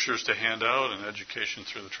exercise pictures to hand out and education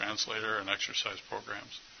through the translator and exercise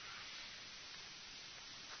programs.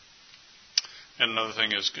 And another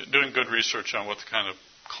thing is doing good research on what the kind of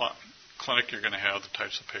clinic you're going to have, the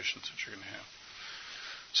types of patients that you're going to have.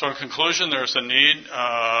 So in conclusion, there's a need,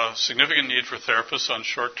 significant need for therapists on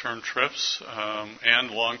short-term trips and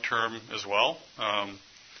long-term as well.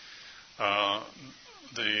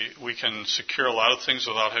 We can secure a lot of things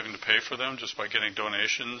without having to pay for them just by getting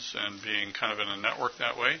donations and being kind of in a network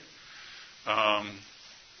that way.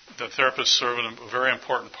 The therapists serve a very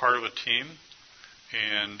important part of a team,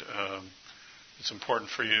 and it's important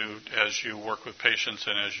for you as you work with patients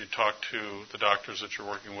and as you talk to the doctors that you're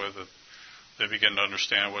working with that they begin to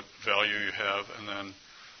understand what value you have. And then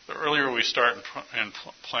the earlier we start in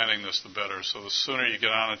planning this, the better. So the sooner you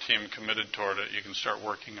get on a team committed toward it, you can start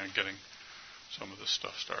working on getting some of this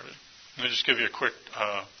stuff started. Let me just give you a quick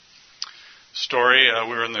story.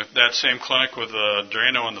 We were in that same clinic with the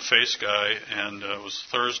Drano and the face guy, and it was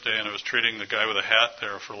Thursday, and I was treating the guy with a hat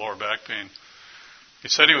there for lower back pain. He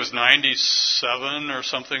said he was 97 or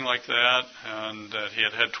something like that, and that he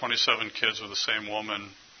had had 27 kids with the same woman.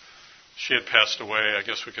 She had passed away. I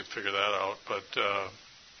guess we could figure that out. But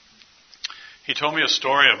he told me a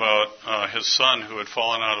story about his son who had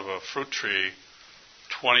fallen out of a fruit tree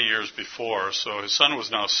 20 years before. So his son was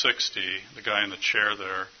now 60, the guy in the chair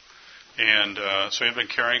there. And so he'd been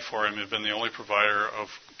caring for him. He'd been the only provider of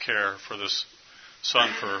care for this son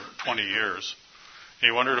for 20 years. He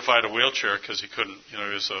wondered if I had a wheelchair because he couldn't, he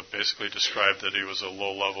was basically described that he was a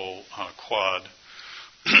low-level quad.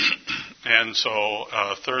 And so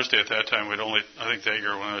Thursday at that time, I think that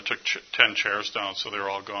year when I took 10 chairs down, so they were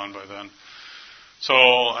all gone by then. So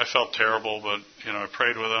I felt terrible, but, I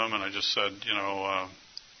prayed with him and I just said,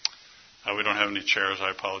 we don't have any chairs, I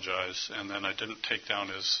apologize. And then I didn't take down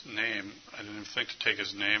his name. I didn't even think to take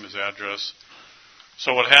his name, his address.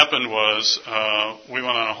 So what happened was we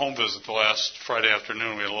went on a home visit the last Friday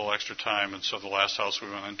afternoon. We had a little extra time, and so the last house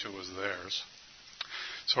we went into was theirs.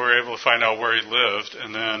 So we were able to find out where he lived,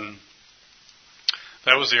 and then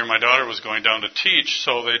that was the year my daughter was going down to teach,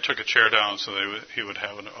 so they took a chair down so he would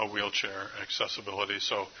have a wheelchair accessibility.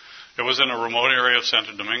 So it was in a remote area of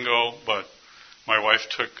Santo Domingo, but my wife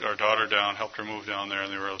took our daughter down, helped her move down there,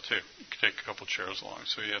 and they were able to take a couple chairs along.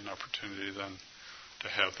 So he had an opportunity then to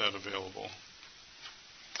have that available.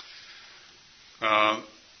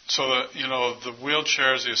 The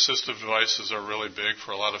wheelchairs, the assistive devices are really big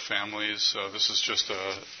for a lot of families. This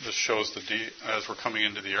shows as we're coming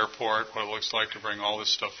into the airport, what it looks like to bring all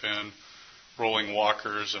this stuff in, rolling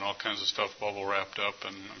walkers and all kinds of stuff bubble wrapped up,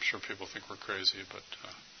 and I'm sure people think we're crazy, but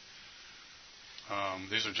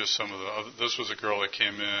these are just some of this was a girl that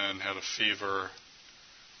came in, had a fever,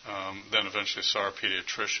 then eventually saw a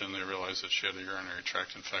pediatrician. They realized that she had a urinary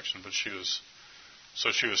tract infection, but she was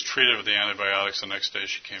treated with the antibiotics. The next day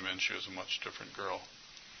she came in, she was a much different girl.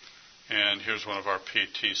 And here's one of our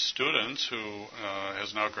PT students who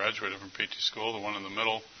has now graduated from PT school, the one in the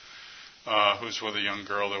middle, who's with a young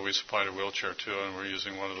girl that we supplied a wheelchair to, and we're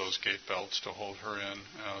using one of those gait belts to hold her in.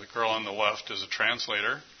 The girl on the left is a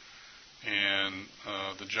translator, and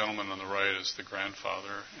the gentleman on the right is the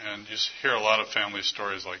grandfather. And you hear a lot of family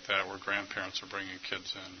stories like that where grandparents are bringing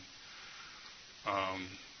kids in.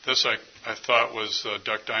 This I thought was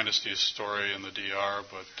Duck Dynasty's story in the DR,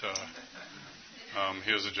 but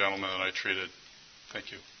he was a gentleman that I treated.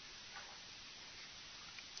 Thank you.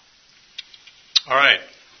 All right.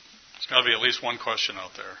 There's got to be at least one question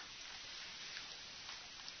out there.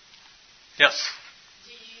 Yes?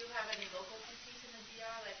 Do you have any local PTs in the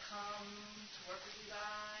DR that come to work with you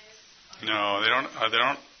guys? No, they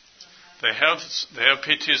don't. They have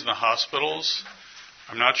PTs in the hospitals.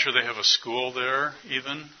 I'm not sure they have a school there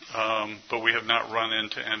even, but we have not run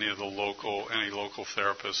into any local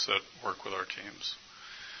therapists that work with our teams.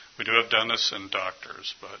 We do have dentists and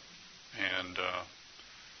doctors, and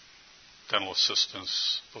dental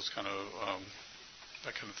assistants, those kind of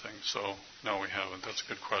that kind of thing. So no, we haven't. That's a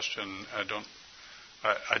good question. I don't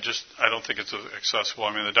think it's accessible.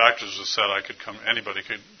 I mean, the doctors have said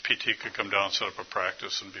PT could come down and set up a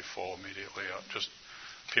practice and be full immediately, just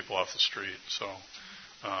people off the street. So.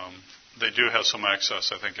 They do have some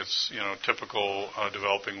access. I think it's, typical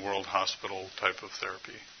developing world hospital type of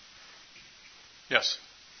therapy. Yes?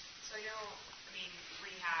 So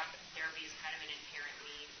rehab therapy is kind of an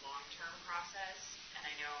inherently long-term process, and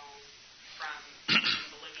I know from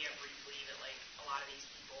Bolivia briefly that, a lot of these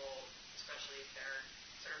people, especially if they're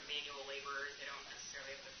sort of manual laborers, they don't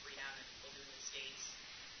necessarily have the freedom that people do in the States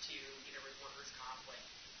to either with workers' comp,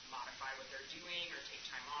 modify what they're doing or take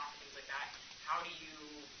time off, things like that. How do you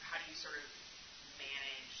sort of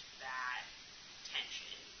manage that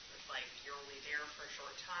tension? It's you're only there for a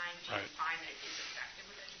short time. Do you find that it is effective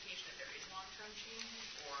with education if there is long-term change,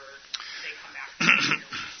 or do they they come back to the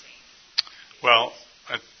same? Well,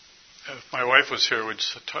 if my wife was here,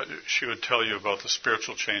 she would tell you about the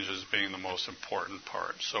spiritual changes being the most important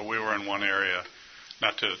part. So we were in one area,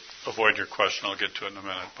 not to avoid your question, I'll get to it in a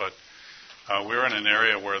minute, but we were in an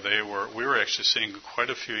area where we were actually seeing quite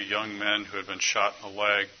a few young men who had been shot in the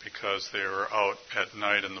leg because they were out at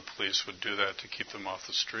night and the police would do that to keep them off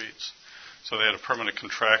the streets. So they had a permanent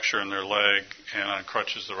contracture in their leg and on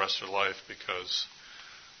crutches the rest of their life because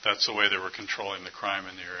that's the way they were controlling the crime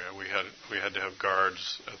in the area. We had to have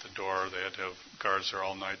guards at the door. They had to have guards there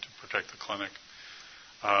all night to protect the clinic.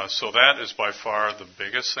 So that is by far the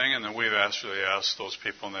biggest thing. And then we've actually asked those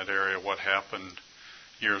people in that area what happened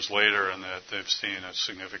years later, and that they've seen a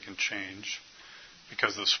significant change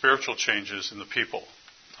because of the spiritual changes in the people.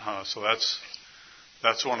 So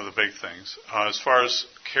that's one of the big things. As far as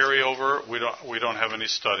carryover, we don't have any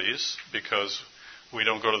studies because we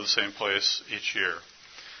don't go to the same place each year.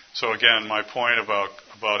 So again, my point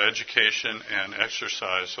about education and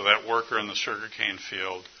exercise, so that worker in the sugarcane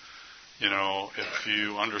field, if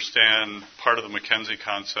you understand part of the McKenzie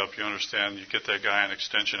concept, you understand you get that guy on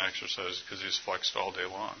extension exercise because he's flexed all day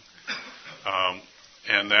long.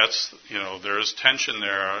 And that's, there is tension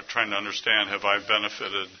there trying to understand, have I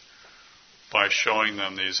benefited by showing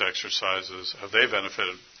them these exercises? Have they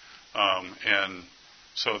benefited? And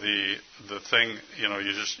so the thing,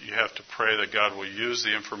 you have to pray that God will use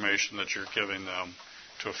the information that you're giving them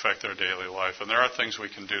to affect their daily life. And there are things we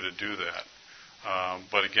can do to do that.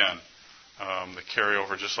 But again, the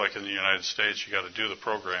carryover, just like in the United States, you got to do the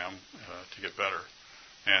program to get better.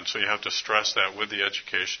 And so you have to stress that with the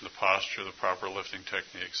education, the posture, the proper lifting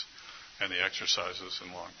techniques, and the exercises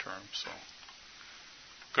in long term. So,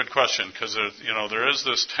 good question, because there is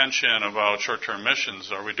this tension about short-term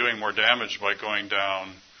missions. Are we doing more damage by going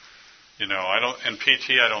down? In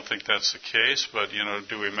PT, I don't think that's the case. But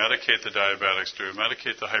do we medicate the diabetics? Do we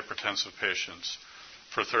medicate the hypertensive patients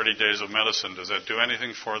for 30 days of medicine? Does that do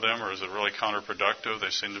anything for them, or is it really counterproductive?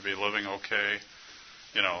 They seem to be living okay.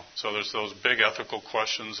 So there's those big ethical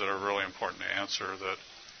questions that are really important to answer that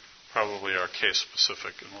probably are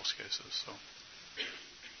case-specific in most cases. So,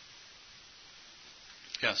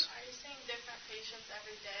 yes? Are you seeing different patients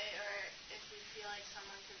every day, or if you feel like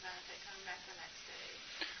someone could benefit coming back the next day?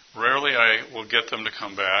 Rarely I will get them to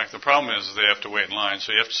come back. The problem is they have to wait in line.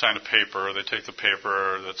 So you have to sign a paper. They take the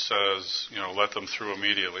paper that says, let them through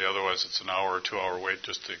immediately. Otherwise it's an hour or 2 hour wait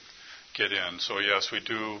just to get in. So yes, we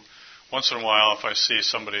do. Once in a while, if I see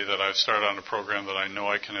somebody that I've started on a program that I know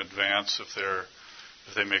I can advance, if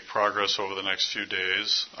they make progress over the next few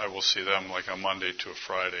days, I will see them like a Monday to a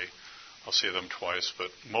Friday. I'll see them twice.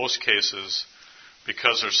 But most cases,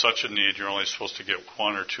 because there's such a need, you're only supposed to get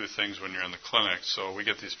one or two things when you're in the clinic. So we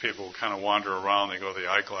get these people who kind of wander around. They go to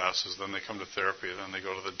the eyeglasses, then they come to therapy, then they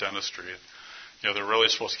go to the dentistry. They're really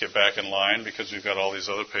supposed to get back in line because we've got all these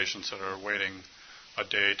other patients that are waiting a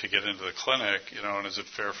day to get into the clinic, and is it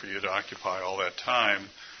fair for you to occupy all that time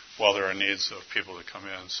while there are needs of people to come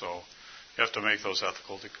in? So you have to make those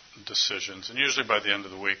ethical decisions. And usually by the end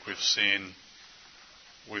of the week, we've seen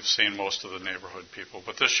most of the neighborhood people.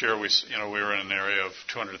 But this year, we were in an area of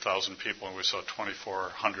 200,000 people, and we saw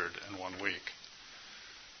 2,400 in 1 week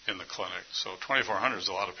in the clinic. So 2,400 is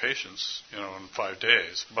a lot of patients, in 5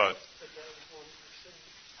 days. But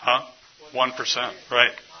 1%,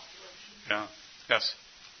 right? Yeah. Yes.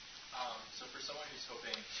 So for someone who's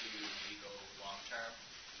hoping to maybe go long term,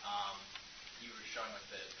 you were showing like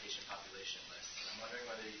the patient population list. And I'm wondering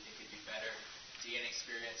whether you think it'd be better to gain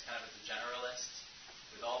experience kind of as a generalist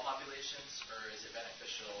with all populations, or is it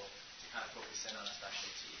beneficial to kind of focus in on a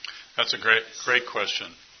specialty? That's a great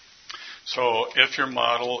question. So if your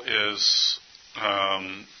model is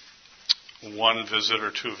 1 visit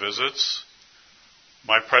or 2 visits,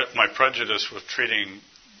 my prejudice with treating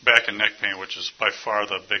back and neck pain, which is by far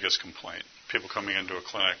the biggest complaint, people coming into a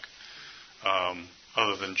clinic,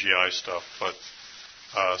 other than GI stuff. But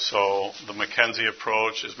so the McKenzie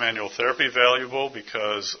approach, is manual therapy valuable?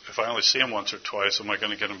 Because if I only see them once or twice, am I going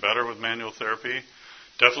to get them better with manual therapy?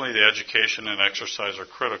 Definitely the education and exercise are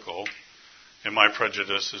critical. And my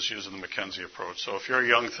prejudice is using the McKenzie approach. So if you're a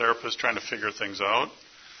young therapist trying to figure things out,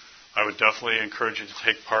 I would definitely encourage you to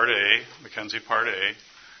take Part A, McKenzie Part A,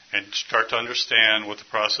 and start to understand what the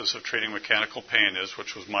process of treating mechanical pain is,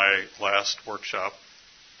 which was my last workshop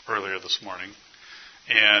earlier this morning,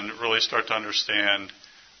 and really start to understand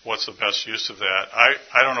what's the best use of that.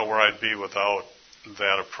 I don't know where I'd be without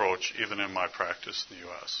that approach, even in my practice in the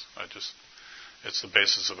U.S. It's the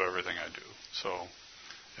basis of everything I do. So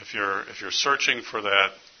if you're searching for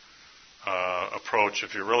that approach,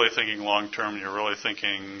 if you're really thinking long term, you're really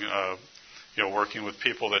thinking working with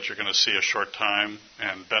people that you're going to see a short time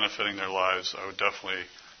and benefiting their lives, I would definitely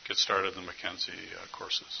get started in the Mackenzie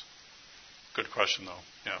courses. Good question, though.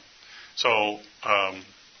 Yeah. So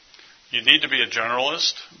you need to be a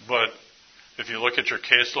generalist, but if you look at your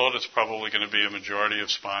caseload, it's probably going to be a majority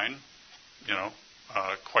of spine,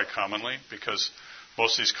 quite commonly, because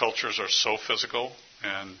most of these cultures are so physical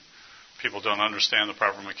and people don't understand the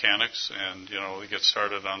proper mechanics, and, they get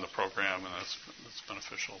started on the program, and that's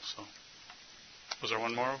beneficial. So, was there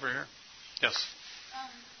one more over here? Yes.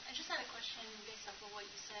 I just had a question based off of what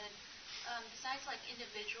you said. Besides like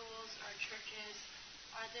individuals or churches,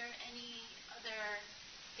 are there any other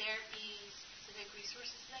therapy-specific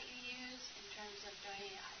resources that you use in terms of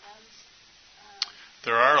donating items?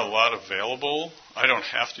 There are a lot available. I don't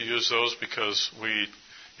have to use those because we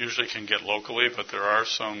usually can get locally, but there are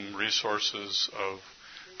some resources of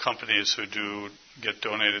companies who do get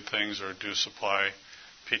donated things or do supply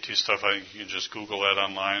PT stuff. I think you can just Google that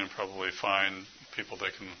online and probably find people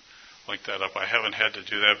that can link that up. I haven't had to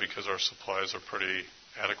do that because our supplies are pretty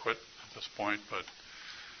adequate at this point, but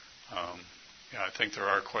I think there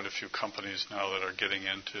are quite a few companies now that are getting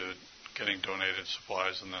into getting donated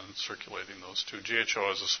supplies and then circulating those too.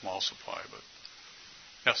 GHO has a small supply, but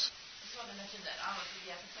yes? I just want to mention that I'm a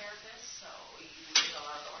pediatric therapist, so we use a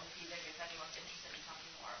lot of the orthopedic. If anyone's interested in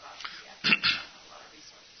talking more about pediatrics, I have a lot of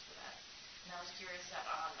resources for that. And I was curious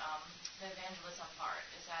on the evangelism part.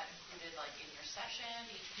 Is that included like in your session,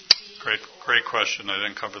 each PT? Great question. I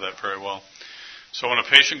didn't cover that very well. So when a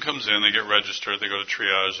patient comes in, they get registered, they go to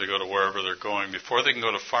triage, they go to wherever they're going. Before they can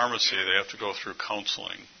go to pharmacy, they have to go through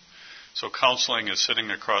counseling. So counseling is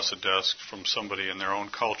sitting across a desk from somebody in their own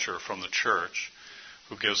culture from the church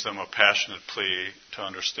who gives them a passionate plea to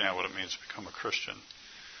understand what it means to become a Christian.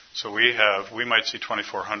 So we might see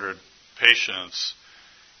 2,400 patients,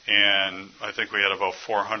 and I think we had about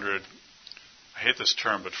 400, I hate this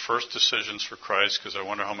term, but first decisions for Christ, because I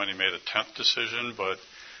wonder how many made a 10th decision, but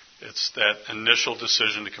it's that initial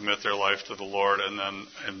decision to commit their life to the Lord, and then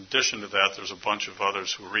in addition to that, there's a bunch of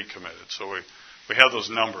others who recommitted. So we have those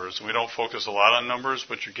numbers, and we don't focus a lot on numbers,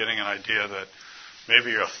 but you're getting an idea that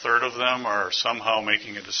maybe a third of them are somehow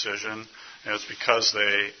making a decision, and it's because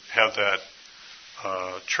they have that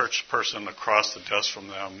church person across the desk from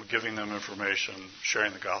them, giving them information,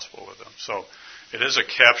 sharing the gospel with them. So it is a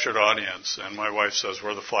captured audience, and my wife says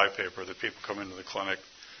we're the flypaper that people come into the clinic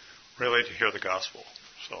really to hear the gospel.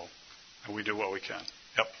 So, and we do what we can.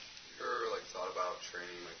 Yep. You ever thought about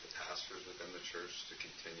training the pastors within the church to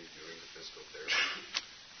continue doing the physical therapy?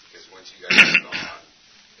 Because once you guys are gone,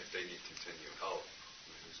 if they need continued help,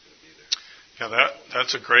 who's going to be there? Yeah,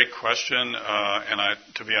 that's a great question, and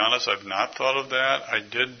to be honest, I've not thought of that. I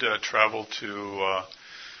did travel to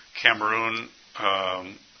Cameroon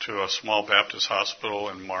to a small Baptist hospital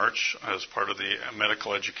in March as part of the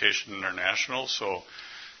Medical Education International. So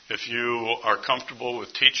if you are comfortable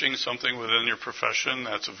with teaching something within your profession,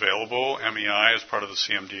 that's available. MEI is part of the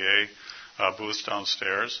CMDA booths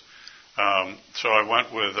downstairs. So I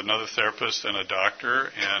went with another therapist and a doctor,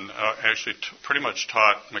 and actually pretty much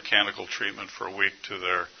taught mechanical treatment for a week to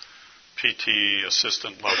their PT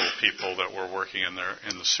assistant level people that were working in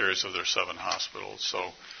the series of their 7 hospitals.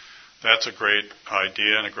 So that's a great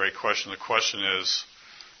idea and a great question. The question is,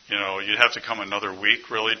 you'd have to come another week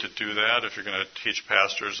really to do that if you're going to teach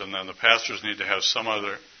pastors, and then the pastors need to have some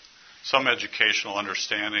educational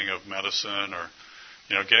understanding of medicine, or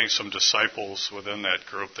getting some disciples within that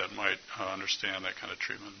group that might understand that kind of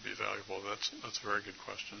treatment would be valuable. That's a very good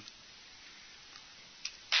question.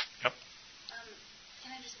 Yep.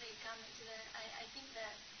 Can I just make a comment to that? I think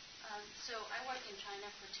that, so I worked in China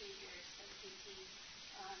for 2 years as a PT,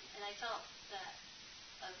 and I felt that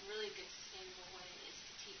a really good sustainable way is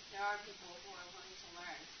to teach. There are people who are willing to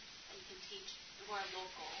learn, and you can teach, who are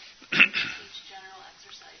local, you can teach general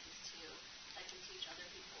exercises too, that can teach other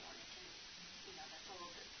people, and it can, that's a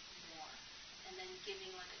little bit more. And then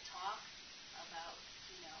giving a talk about,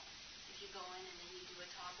 if you go in and then you do a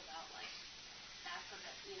talk about back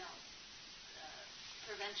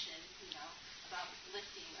prevention, about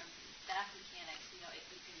lifting or back mechanics, if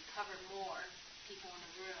you can cover more people in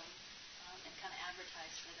a room and kind of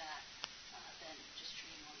advertise for that than just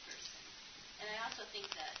treating one person. And I also think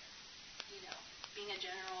that, being a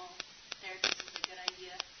general therapist is a good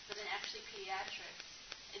idea, but then actually pediatrics,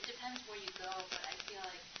 it depends where you go, but I feel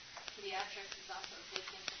like pediatrics is also a big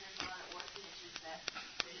thing because there's a lot of orphanages that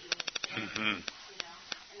really need therapy,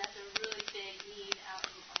 and that's a really big need out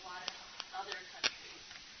in a lot of other countries.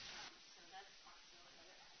 So that's also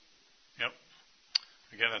another avenue. Yep.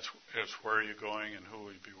 Again, it's where are you going and who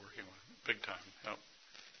will you be working with. Big time. Yep.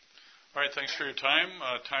 All All right, thanks for your time.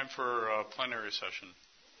 Time for plenary session,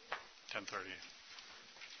 10:30.